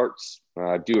camp starts,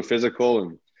 do a physical,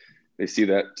 and they see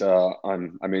that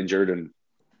I'm injured and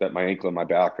that my ankle and my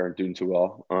back aren't doing too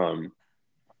well.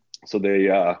 So they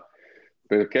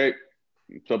okay.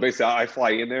 So basically, I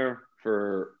fly in there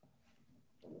for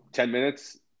 10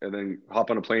 minutes and then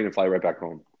hop on a plane and fly right back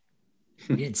home.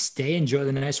 you didn't stay, enjoy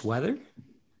the nice weather?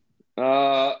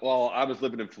 Well, I was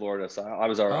living in Florida, so I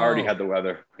already had the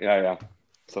weather. Yeah.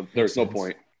 So there's no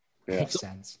point. Yeah. Makes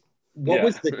sense. What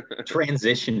was the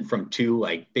transition from 2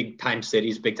 like big time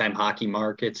cities, big time hockey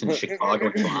markets in Chicago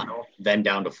and Toronto, then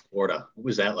down to Florida? What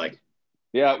was that like?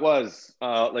 Yeah, it was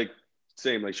like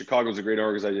same. Like Chicago's a great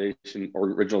organization, or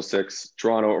Original Six.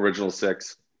 Toronto, Original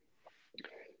Six,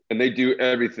 and they do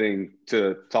everything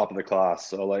to top of the class.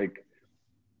 So like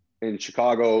in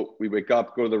Chicago, we wake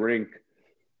up, go to the rink.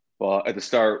 Well, at the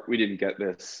start, we didn't get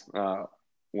this.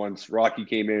 Once Rocky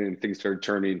came in and things started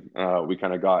turning, we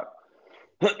kind of got,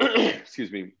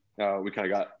 excuse me, we kind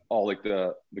of got all like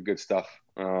the good stuff.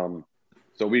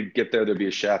 So we'd get there, there'd be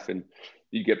a chef, and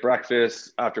you'd get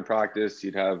breakfast after practice.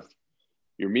 You'd have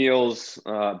your meals.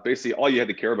 Basically, all you had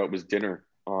to care about was dinner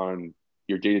on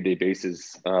your day-to-day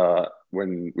basis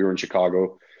when we were in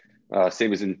Chicago.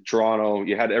 Same as in Toronto,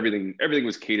 you had everything. Everything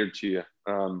was catered to you.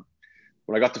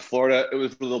 When I got to Florida, it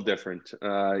was a little different.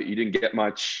 You didn't get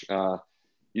much.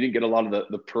 You didn't get a lot of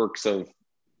the perks of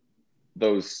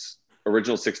those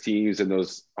Original Six teams and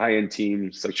those high-end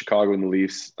teams like Chicago and the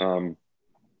Leafs.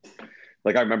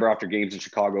 Like I remember after games in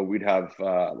Chicago, we'd have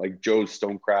like Joe's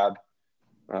Stone Crab.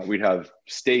 We'd have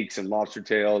steaks and lobster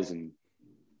tails and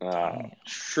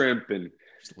shrimp, and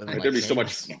like, there'd be so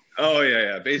much. Oh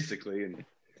yeah, basically. And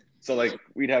so like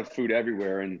we'd have food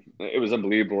everywhere, and it was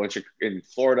unbelievable. In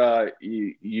Florida,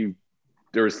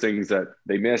 there was things that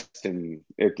they missed, and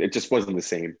it just wasn't the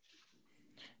same.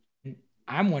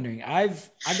 I'm wondering, I've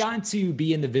gotten to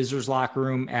be in the visitors locker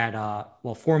room at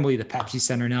formerly the Pepsi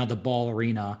Center, now the Ball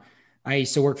Arena. I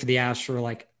used to work for the Avs for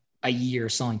like a year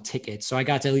selling tickets, so I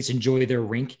got to at least enjoy their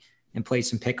rink and play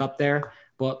some pickup there.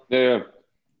 But yeah,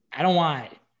 I don't want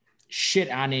shit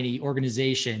on any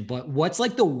organization, but what's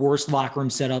like the worst locker room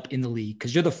setup in the league?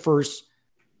 Because you're the first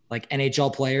like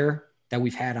NHL player that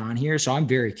we've had on here, so I'm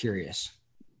very curious.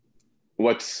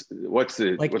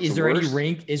 like, is there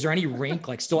any rink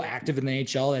like still active in the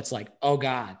NHL that's like, oh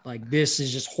God, like this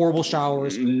is just horrible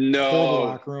showers, horrible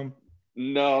locker room?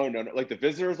 No. Like the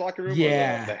visitors locker room,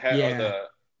 yeah,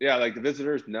 like the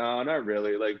visitors. No, not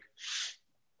really.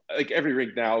 Like every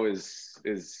rink now is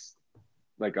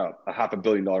like a $500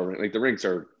 million rink. Like the rinks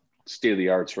are state of the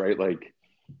arts, right? Like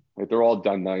they're all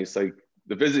done nice. Like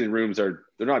the visiting rooms they're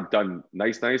not done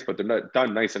nice, but they're not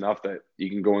done nice enough that you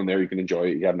can go in there, you can enjoy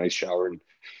it, you have a nice shower, and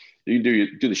you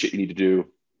can do the shit you need to do.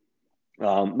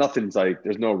 Nothing's like,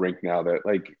 there's no rink now that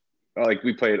like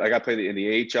we played. Like I played in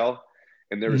the AHL,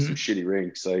 and there was some shitty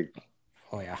rinks. Like,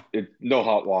 no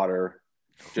hot water,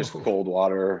 just cold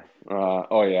water.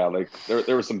 Like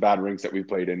there were some bad rinks that we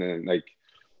played in, and like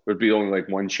there'd be only like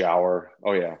one shower.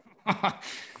 Oh yeah.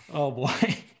 Oh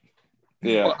boy.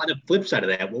 Yeah. Well, on the flip side of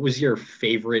that, what was your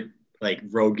favorite like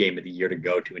road game of the year to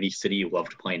go to? Any city you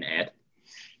loved playing at?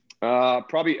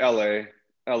 Probably LA.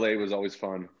 LA was always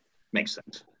fun. Makes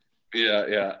sense.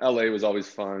 Yeah. LA was always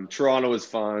fun. Toronto was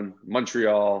fun.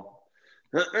 Montreal.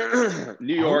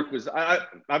 New York was.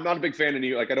 I'm not a big fan of New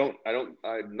York. Like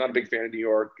I'm not a big fan of New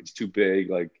York. It's too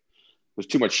big. Like there's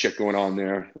too much shit going on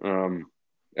there.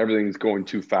 Everything's going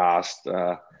too fast.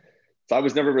 So I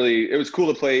was never really. It was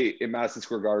cool to play in Madison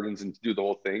Square Gardens and to do the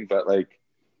whole thing, but like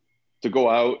to go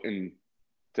out and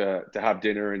to have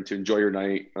dinner and to enjoy your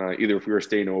night, either if we were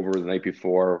staying over the night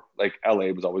before, like LA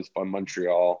was always fun.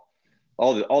 Montreal,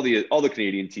 all the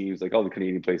Canadian teams, like all the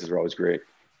Canadian places are always great.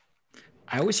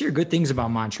 I always hear good things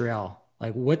about Montreal.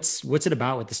 Like what's it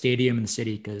about with the stadium and the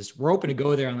city? Because we're hoping to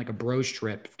go there on like a bros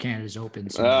trip if Canada's open.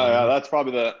 So yeah, that's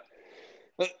probably the.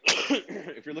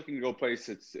 If you're looking to go place,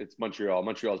 it's Montreal.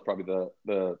 Montreal is probably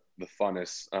the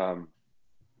funnest.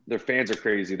 Their fans are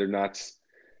crazy. They're nuts.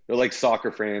 They're like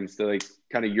soccer fans. They're like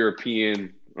kind of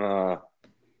European. You're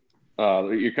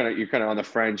kind of on the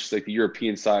French, like the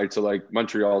European side. So like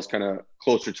Montreal is kind of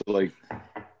closer to like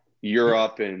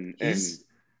Europe and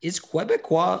Is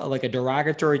Quebecois like a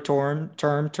derogatory term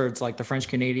towards like the French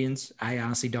Canadians? I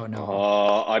honestly don't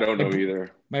know. I don't know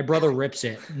either. My brother rips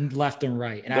it left and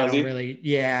right, and I don't really.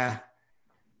 Yeah.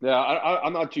 Yeah,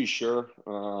 I'm not too sure.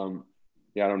 I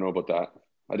don't know about that.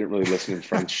 I didn't really listen in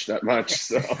French that much,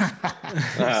 so.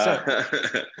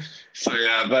 So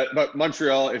yeah, but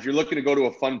Montreal, if you're looking to go to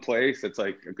a fun place, it's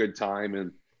like a good time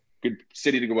and good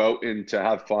city to go out and to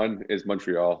have fun is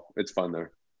Montreal. It's fun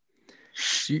there.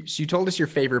 So you told us your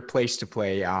favorite place to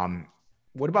play.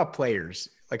 What about players?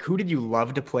 Like, who did you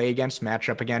love to play against, match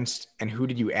up against, and who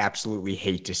did you absolutely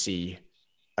hate to see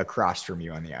across from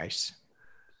you on the ice?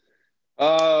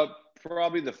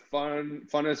 Probably the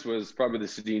funnest was probably the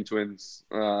Sedin twins.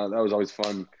 That was always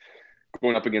fun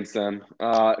going up against them.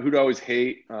 Who'd always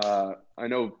hate? I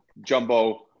know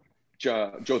Joe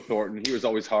Thornton. He was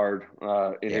always hard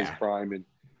in his prime, and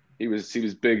he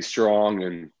was big, strong,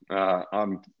 and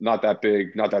I'm not that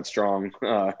big, not that strong.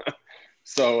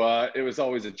 So it was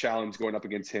always a challenge going up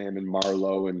against him and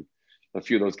Marlowe and a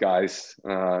few of those guys.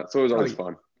 So it was always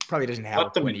fun. Probably doesn't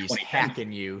help when he's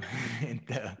hacking you.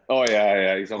 Oh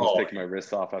yeah. He's almost taking my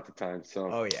wrist off at the time.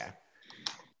 So. Oh yeah.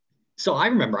 So I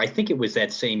remember, I think it was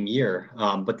that same year,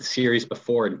 but the series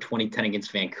before in 2010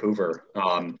 against Vancouver,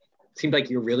 seemed like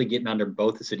you were really getting under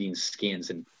both the Sedin's skins.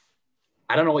 And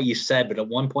I don't know what you said, but at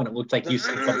one point it looked like you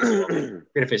said something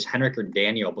if it's Henrik or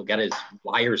Daniel, but got his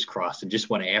wires crossed and just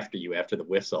went after you after the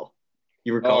whistle.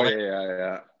 You recall? Oh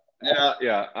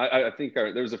yeah. I think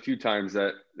there was a few times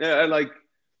that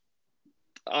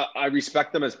I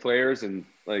respect them as players and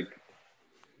like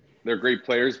they're great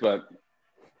players, but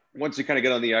once you kind of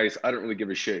get on the ice, I don't really give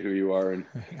a shit who you are. And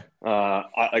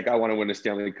I want to win a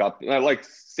Stanley Cup. And I like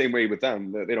same way with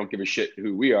them. They don't give a shit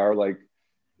who we are. Like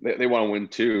they want to win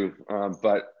too.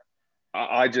 But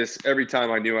I just, every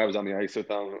time I knew I was on the ice with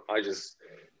them, I just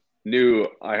knew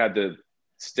I had to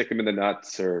stick them in the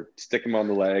nuts or stick them on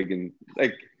the leg. And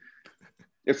like,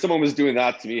 if someone was doing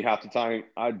that to me half the time,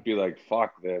 I'd be like,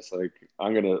 fuck this. Like,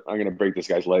 I'm going to break this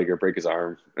guy's leg or break his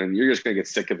arm, and you're just going to get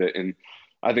sick of it. And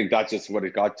I think that's just what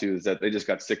it got to, is that they just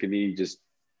got sick of me just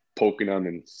poking them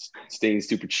and saying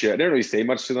stupid shit. I didn't really say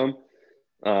much to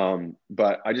them.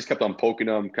 But I just kept on poking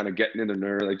them, kind of getting in their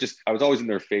nerve. Like I was always in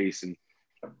their face. And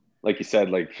like you said,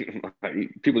 like you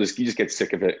just get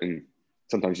sick of it. And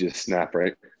sometimes you just snap,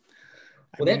 right?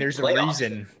 I mean, there's a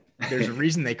reason. There's a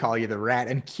reason they call you the Rat.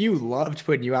 And Q loved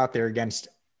putting you out there against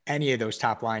any of those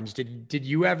top lines. Did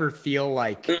you ever feel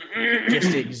like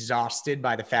just exhausted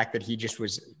by the fact that he just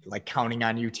was like counting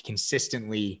on you to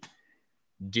consistently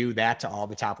do that to all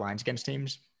the top lines against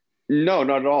teams? No,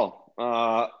 not at all.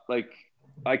 Like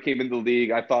I came into the league,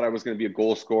 I thought I was going to be a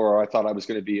goal scorer. I thought I was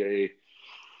going to be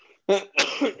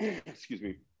excuse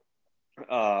me.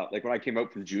 Like when I came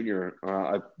out from junior,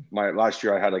 my last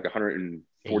year I had like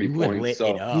 140 points. So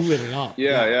you lit it up.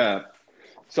 Yeah.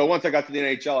 So once I got to the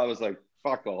NHL, I was like,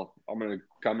 fuck, well, I'm going to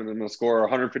come and I'm going to score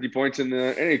 150 points in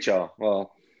the NHL.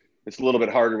 Well, it's a little bit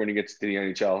harder when you get to the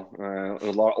NHL.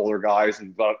 A lot older guys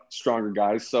and a lot stronger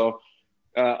guys. So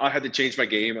I had to change my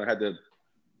game. I had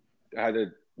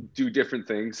to do different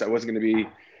things. I wasn't going to be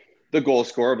the goal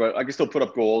scorer, but I could still put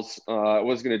up goals. I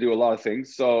was going to do a lot of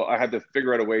things. So I had to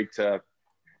figure out a way to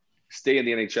stay in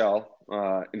the NHL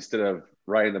instead of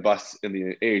riding the bus in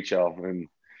the AHL. And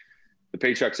the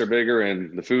paychecks are bigger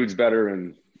and the food's better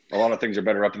and a lot of things are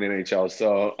better up in the NHL.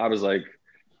 So I was like,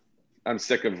 I'm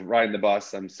sick of riding the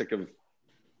bus. I'm sick of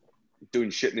doing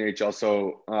shit in the AHL.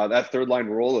 So that third line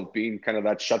role of being kind of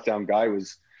that shutdown guy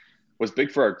was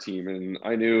big for our team. And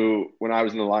I knew when I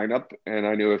was in the lineup, and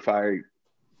I knew if I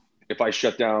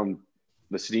shut down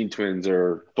the Sedin twins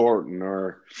or Thornton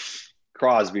or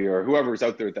Crosby or whoever's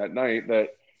out there that night, that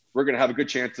we're going to have a good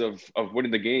chance of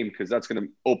winning the game, because that's going to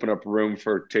open up room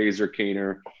for Taser,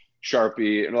 Kaner,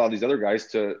 Sharpie, and a lot of these other guys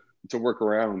to work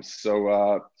around.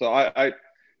 So I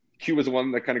Q was the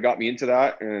one that kind of got me into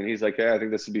that, and he's like, hey, I think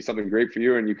this would be something great for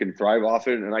you and you can thrive off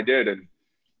it. And I did. And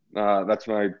that's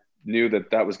when I knew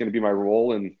that was going to be my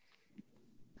role, and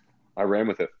I ran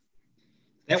with it.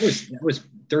 That was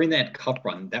during that cup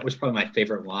run. That was probably my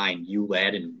favorite line. You,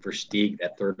 Ladd, and Versteeg,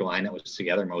 that third line that was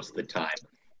together most of the time.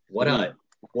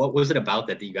 What was it about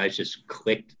that you guys just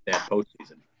clicked that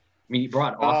postseason? I mean, you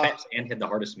brought offense and had the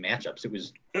hardest matchups. It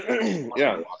was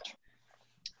yeah. To watch.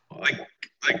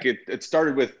 Like it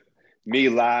started with me,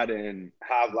 Ladd, and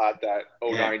Havlat that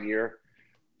 09 year.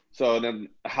 So then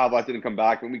Havlat didn't come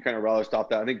back, and we kind of rather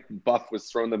stopped that. I think Buff was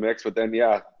thrown in the mix, but then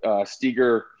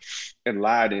Steger and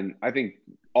Ladd, and I think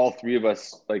all three of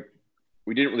us, like,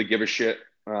 we didn't really give a shit.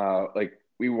 Like,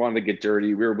 we wanted to get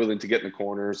dirty. We were willing to get in the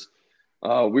corners. We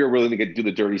were willing to do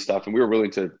the dirty stuff, and we were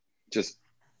willing to just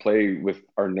play with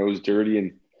our nose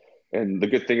dirty. And the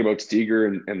good thing about Steger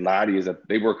and Laddie is that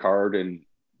they work hard, and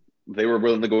they were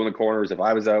willing to go in the corners if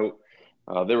I was out.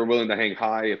 They were willing to hang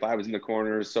high if I was in the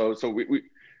corners. So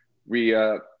we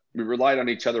relied on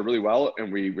each other really well,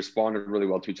 and we responded really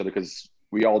well to each other, because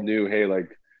we all knew, hey,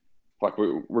 like, fuck,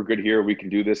 we're good here. We can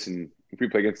do this. And if we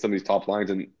play against some of these top lines,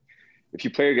 and if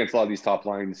you play against a lot of these top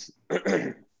lines,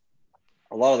 a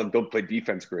lot of them don't play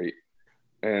defense great.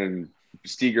 And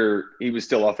Steger, he was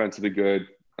still offensively good.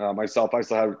 Myself, I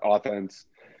still had offense,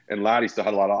 and Laddie still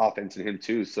had a lot of offense in him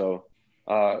too. So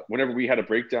whenever we had a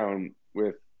breakdown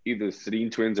with either the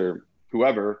Sedin twins or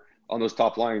whoever on those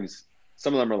top lines,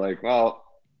 some of them are like, well,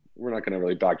 we're not going to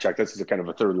really back check. This is a kind of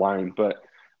a third line. But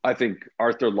I think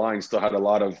our third line still had a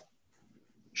lot of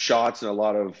shots and a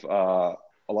lot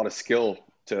of skill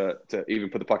to even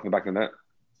put the puck in the back of the net.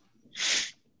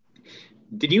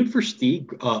 Did you and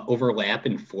Versteeg overlap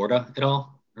in Florida at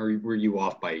all? Or were you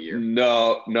off by a year?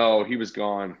 No, he was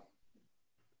gone.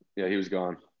 Yeah, he was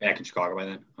gone. Back in Chicago by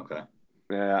then? Okay.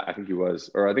 Yeah, I think he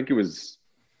was. Or I think he was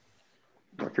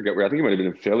 – I forget where. I think he might have been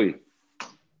in Philly.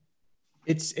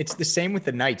 It's the same with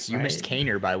the Knights. You missed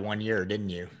Kaner by 1 year, didn't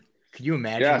you? Could you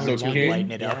imagine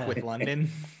lighting it up with London?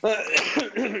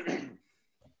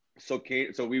 So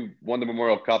we won the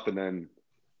Memorial Cup, and then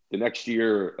the next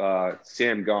year,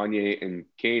 Sam Gagner and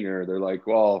Kaner, they're like,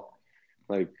 well,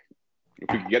 like,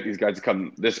 if we could get these guys to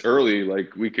come this early,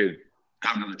 like, we could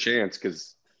have another chance,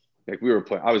 because like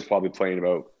I was probably playing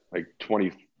about like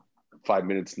 25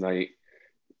 minutes a night.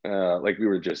 Like, we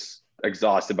were just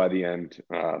exhausted by the end.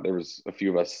 There was a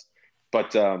few of us,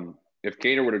 but if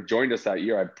Kaner would have joined us that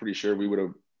year, I'm pretty sure we would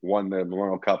have won the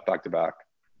Memorial Cup back to back.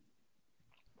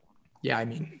 Yeah, I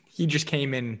mean, he just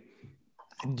came in.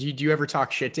 Do you ever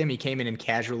talk shit to him? He came in and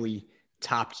casually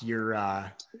topped your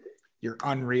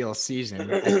unreal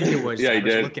season. I think it was. Yeah, I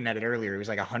was did. looking at it earlier. It was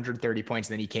like 130 points.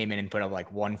 And then he came in and put up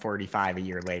like 145 a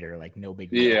year later. Like, no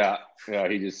big deal. Yeah.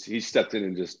 He stepped in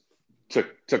and just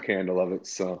took handle of it.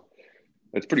 So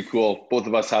it's pretty cool. Both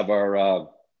of us have our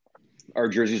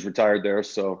jerseys retired there,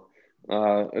 so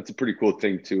it's a pretty cool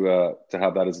thing to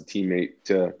have that as a teammate,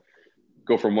 to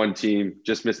go from one team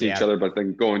just missing each other, but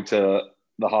then going to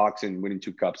the Hawks and winning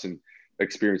 2 cups and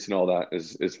experiencing all that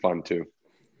is fun too.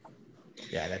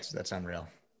 Yeah, that's unreal.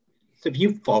 So have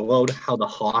you followed how the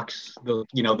Hawks, the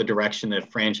direction the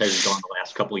franchise has gone the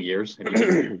last couple of years? Have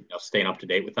you staying up to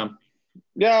date with them?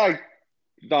 Yeah,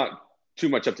 not too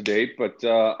much up to date, but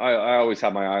I always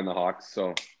have my eye on the Hawks,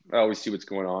 so I always see what's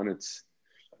going on. I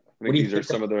think these are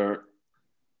some of their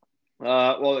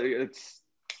well, it's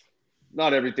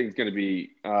not everything's going to be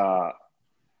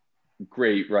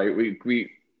great, right?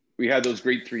 We had those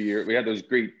great 3 years. We had those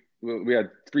great we had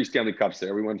 3 Stanley Cups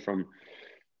there. We went from,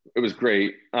 it was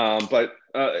great. But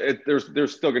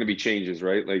there's still going to be changes,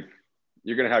 right? Like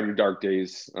you're going to have your dark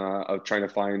days of trying to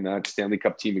find that Stanley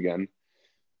Cup team again.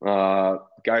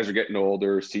 Guys are getting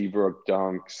older. Seabrook,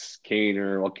 Dunks,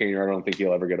 Kaner. Well, Kaner, I don't think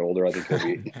he'll ever get older. I think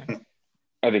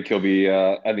he'll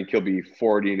be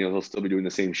 40 and he'll still be doing the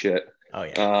same shit. Oh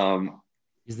yeah.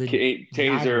 He's the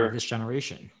Taser of this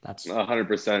generation. That's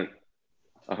 100%.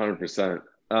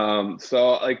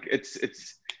 So like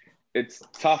it's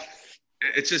tough.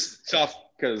 It's just tough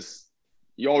because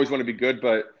you always want to be good,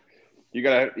 but you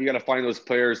gotta find those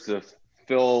players to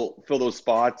fill those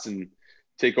spots and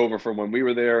take over from when we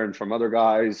were there and from other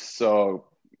guys. So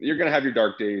you're gonna have your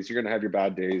dark days, you're gonna have your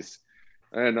bad days,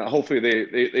 and hopefully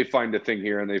they find a thing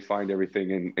here and they find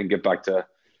everything and get back to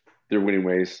their winning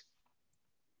ways.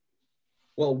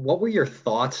 Well, what were your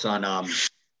thoughts on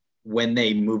when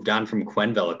they moved on from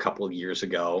Quenneville a couple of years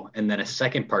ago? And then a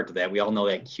second part to that, we all know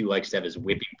that Q likes to have his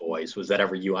whipping boys. Was that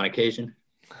ever you on occasion?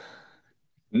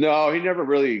 No, he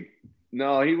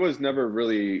was never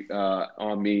really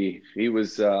on me. He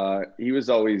was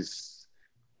always,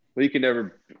 he could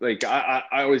never, like, I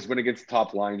always went against the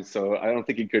top line, so I don't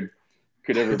think he could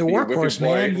ever the be workhorse,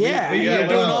 man. Yeah, you're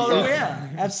doing all the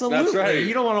absolutely. That's right.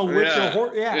 You don't want to whip your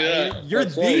horse. Yeah, you're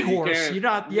the right. horse. You're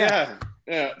not. Yeah.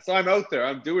 So I'm out there.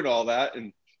 I'm doing all that,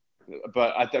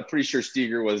 but I'm pretty sure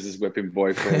Steger was his whipping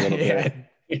boy for a little bit.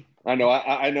 I know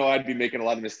I'd be making a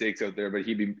lot of mistakes out there, but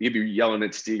he'd be yelling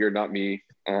at Steger, not me.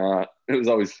 It was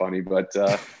always funny, but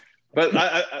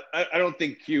I don't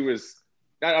think Q is.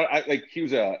 Like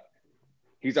Q's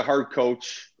he's a hard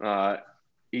coach.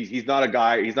 He's not a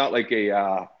guy. He's not like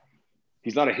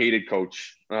he's not a hated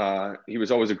coach. He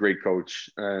was always a great coach,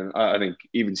 and I think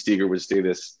even Steger would say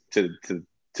this to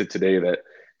today that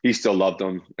he still loved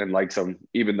him and likes him,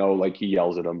 even though like he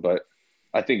yells at him. But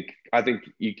I think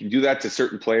you can do that to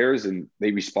certain players and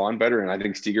they respond better. And I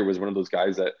think Steger was one of those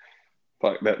guys that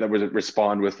would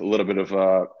respond with a little bit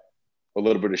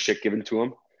of shit given to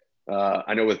him.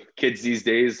 I know with kids these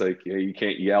days, like you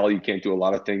can't yell, you can't do a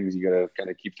lot of things. You got to kind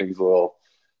of keep things a little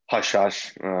hush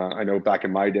hush. I know back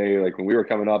in my day, like when we were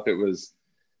coming up, it was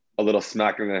a little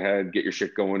smack in the head, get your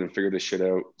shit going and figure this shit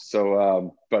out.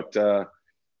 So, but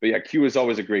yeah, Q is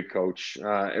always a great coach.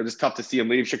 It was tough to see him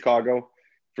leave Chicago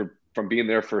from being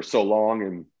there for so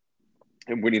long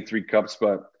and winning 3 cups,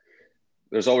 but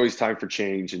there's always time for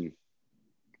change. And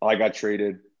I got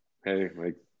traded. Hey,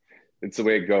 like it's the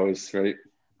way it goes, right?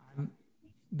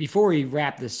 Before we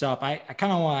wrap this up, I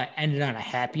kind of want to end it on a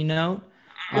happy note.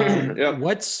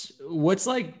 What's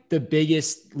like the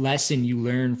biggest lesson you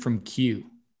learned from Q?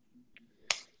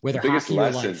 Whether hockey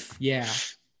or life. Yeah.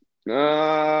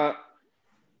 I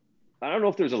don't know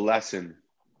if there's a lesson.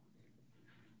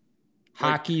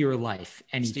 Hockey or life,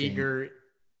 anything. Steger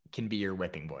can be your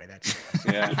whipping boy. That's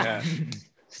yeah.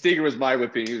 Steger was my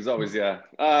whipping. He was always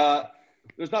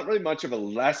there's not really much of a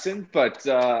lesson, but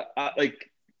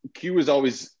like Q was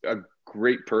always a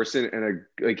great person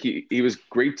and he was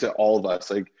great to all of us.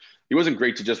 Like he wasn't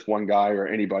great to just one guy or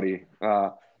anybody.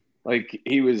 Like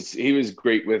he was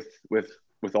great with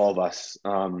all of us.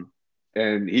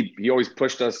 And he always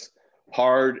pushed us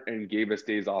hard and gave us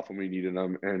days off when we needed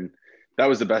them. And that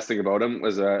was the best thing about him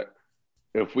was that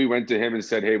if we went to him and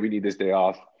said, hey, we need this day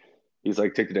off, he's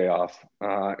like, take the day off.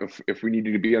 If we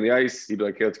needed to be on the ice, he'd be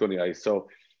like, hey, let's go on the ice. So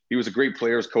he was a great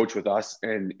players coach with us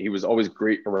and he was always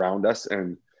great around us.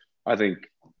 And I think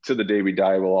to the day we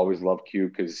die, we'll always love Q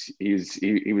because he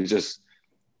was just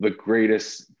the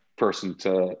greatest person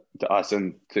to us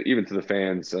and even to the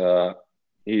fans.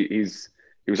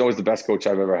 He was always the best coach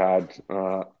I've ever had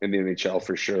in the NHL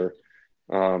for sure.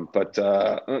 But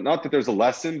not that there's a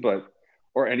lesson,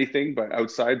 or anything, but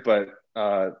outside. But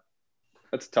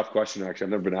that's a tough question. Actually,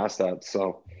 I've never been asked that.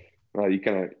 So you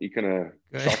kind of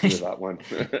shocked me with that one.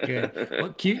 Good.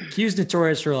 Well, Q's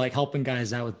notorious for like helping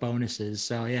guys out with bonuses.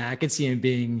 So yeah, I could see him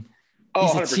being.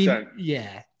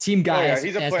 100%. Team guys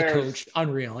he's a as the coach.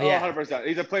 Unreal. Yeah, 100%.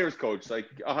 He's a player's coach, like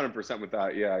 100% with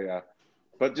that. Yeah.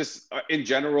 But just in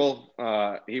general,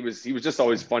 he was just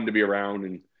always fun to be around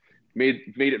and made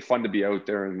it fun to be out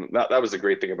there. And that was the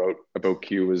great thing about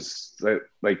Q was that,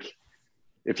 like,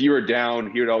 if you were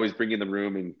down, he would always bring you in the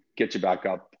room and get you back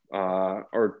up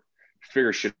or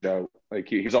figure shit out. Like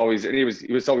he was always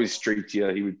always straight to you.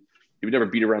 He would never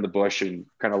beat around the bush and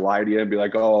kind of lie to you and be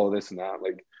like, oh, this and that.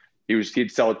 Like he'd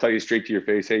tell you straight to your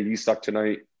face, hey, you suck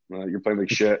tonight. You're playing like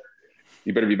shit.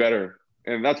 You better be better.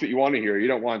 And that's what you want to hear. You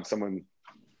don't want someone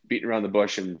beating around the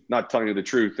bush and not telling you the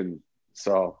truth. And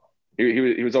so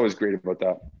he was always great about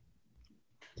that.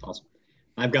 Awesome.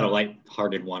 I've got a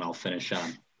light-hearted one I'll finish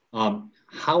on.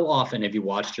 How often have you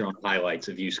watched your own highlights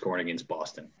of you scoring against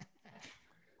Boston?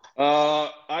 I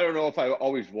don't know if I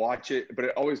always watch it, but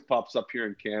it always pops up here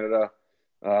in Canada.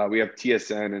 We have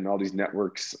TSN and all these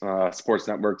networks, sports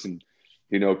networks, and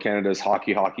Canada's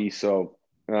hockey. So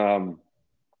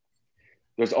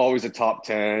there's always a top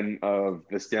 10 of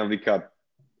the Stanley Cup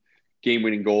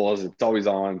game-winning goals. It's always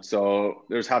on. So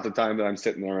there's half the time that I'm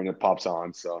sitting there and it pops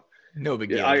on. So no big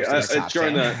deal. Yeah,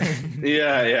 during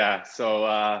yeah.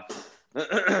 So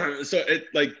so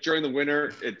it during the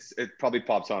winter, it probably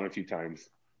pops on a few times.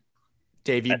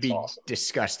 Dave, you'd be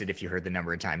disgusted if you heard the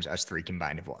number of times us three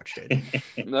combined have watched it.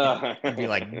 You'd be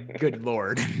like, good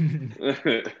Lord.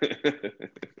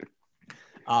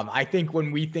 I think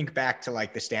when we think back to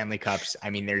the Stanley Cups, I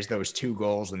mean, there's those 2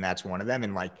 goals and that's one of them.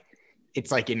 And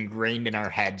it's ingrained in our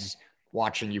heads,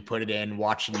 watching you put it in,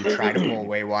 watching you try to pull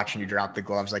away, watching you drop the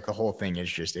gloves. The whole thing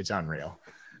is just, it's unreal.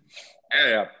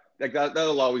 Yeah.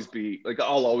 That'll always be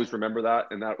I'll always remember that.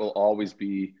 And that will always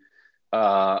be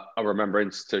a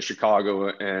remembrance to Chicago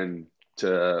and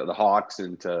to the Hawks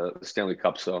and to the Stanley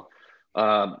Cup. So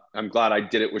I'm glad I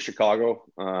did it with Chicago.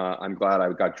 I'm glad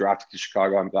I got drafted to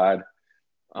Chicago. I'm glad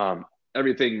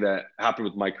everything that happened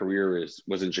with my career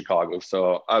was in Chicago.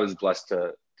 So I was blessed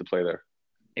to play there.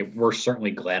 And we're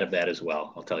certainly glad of that as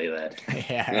well. I'll tell you that.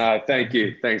 Yeah. Thank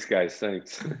you. Thanks, guys.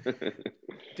 Thanks.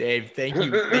 Dave, thank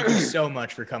you so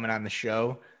much for coming on the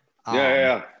show.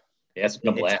 Yeah. Yeah, it's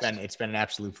been a blast. It's been an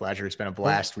absolute pleasure. It's been a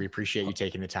blast. We appreciate you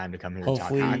taking the time to come here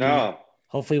Hopefully, and talk hockey.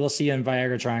 Hopefully we'll see you in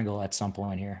Viagra Triangle at some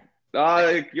point here.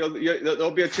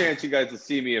 There'll be a chance you guys will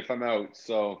see me if I'm out.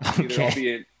 So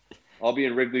either I'll be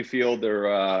in Wrigley Field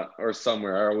or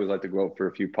somewhere. I always like to go out for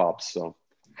a few pops. So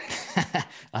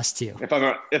us too. If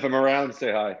I'm around,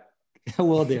 say hi.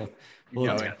 We'll do.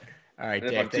 We'll do. All right,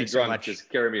 Dave. If I'm thanks so much. Just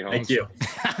carry me home. Thank you.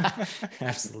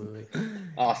 Absolutely.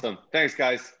 Awesome. Thanks,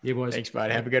 guys. You boys. Thanks,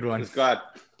 bud. Have a good one. Glad.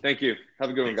 Thank you.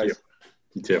 Have a good one, guys.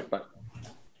 You too. Bye.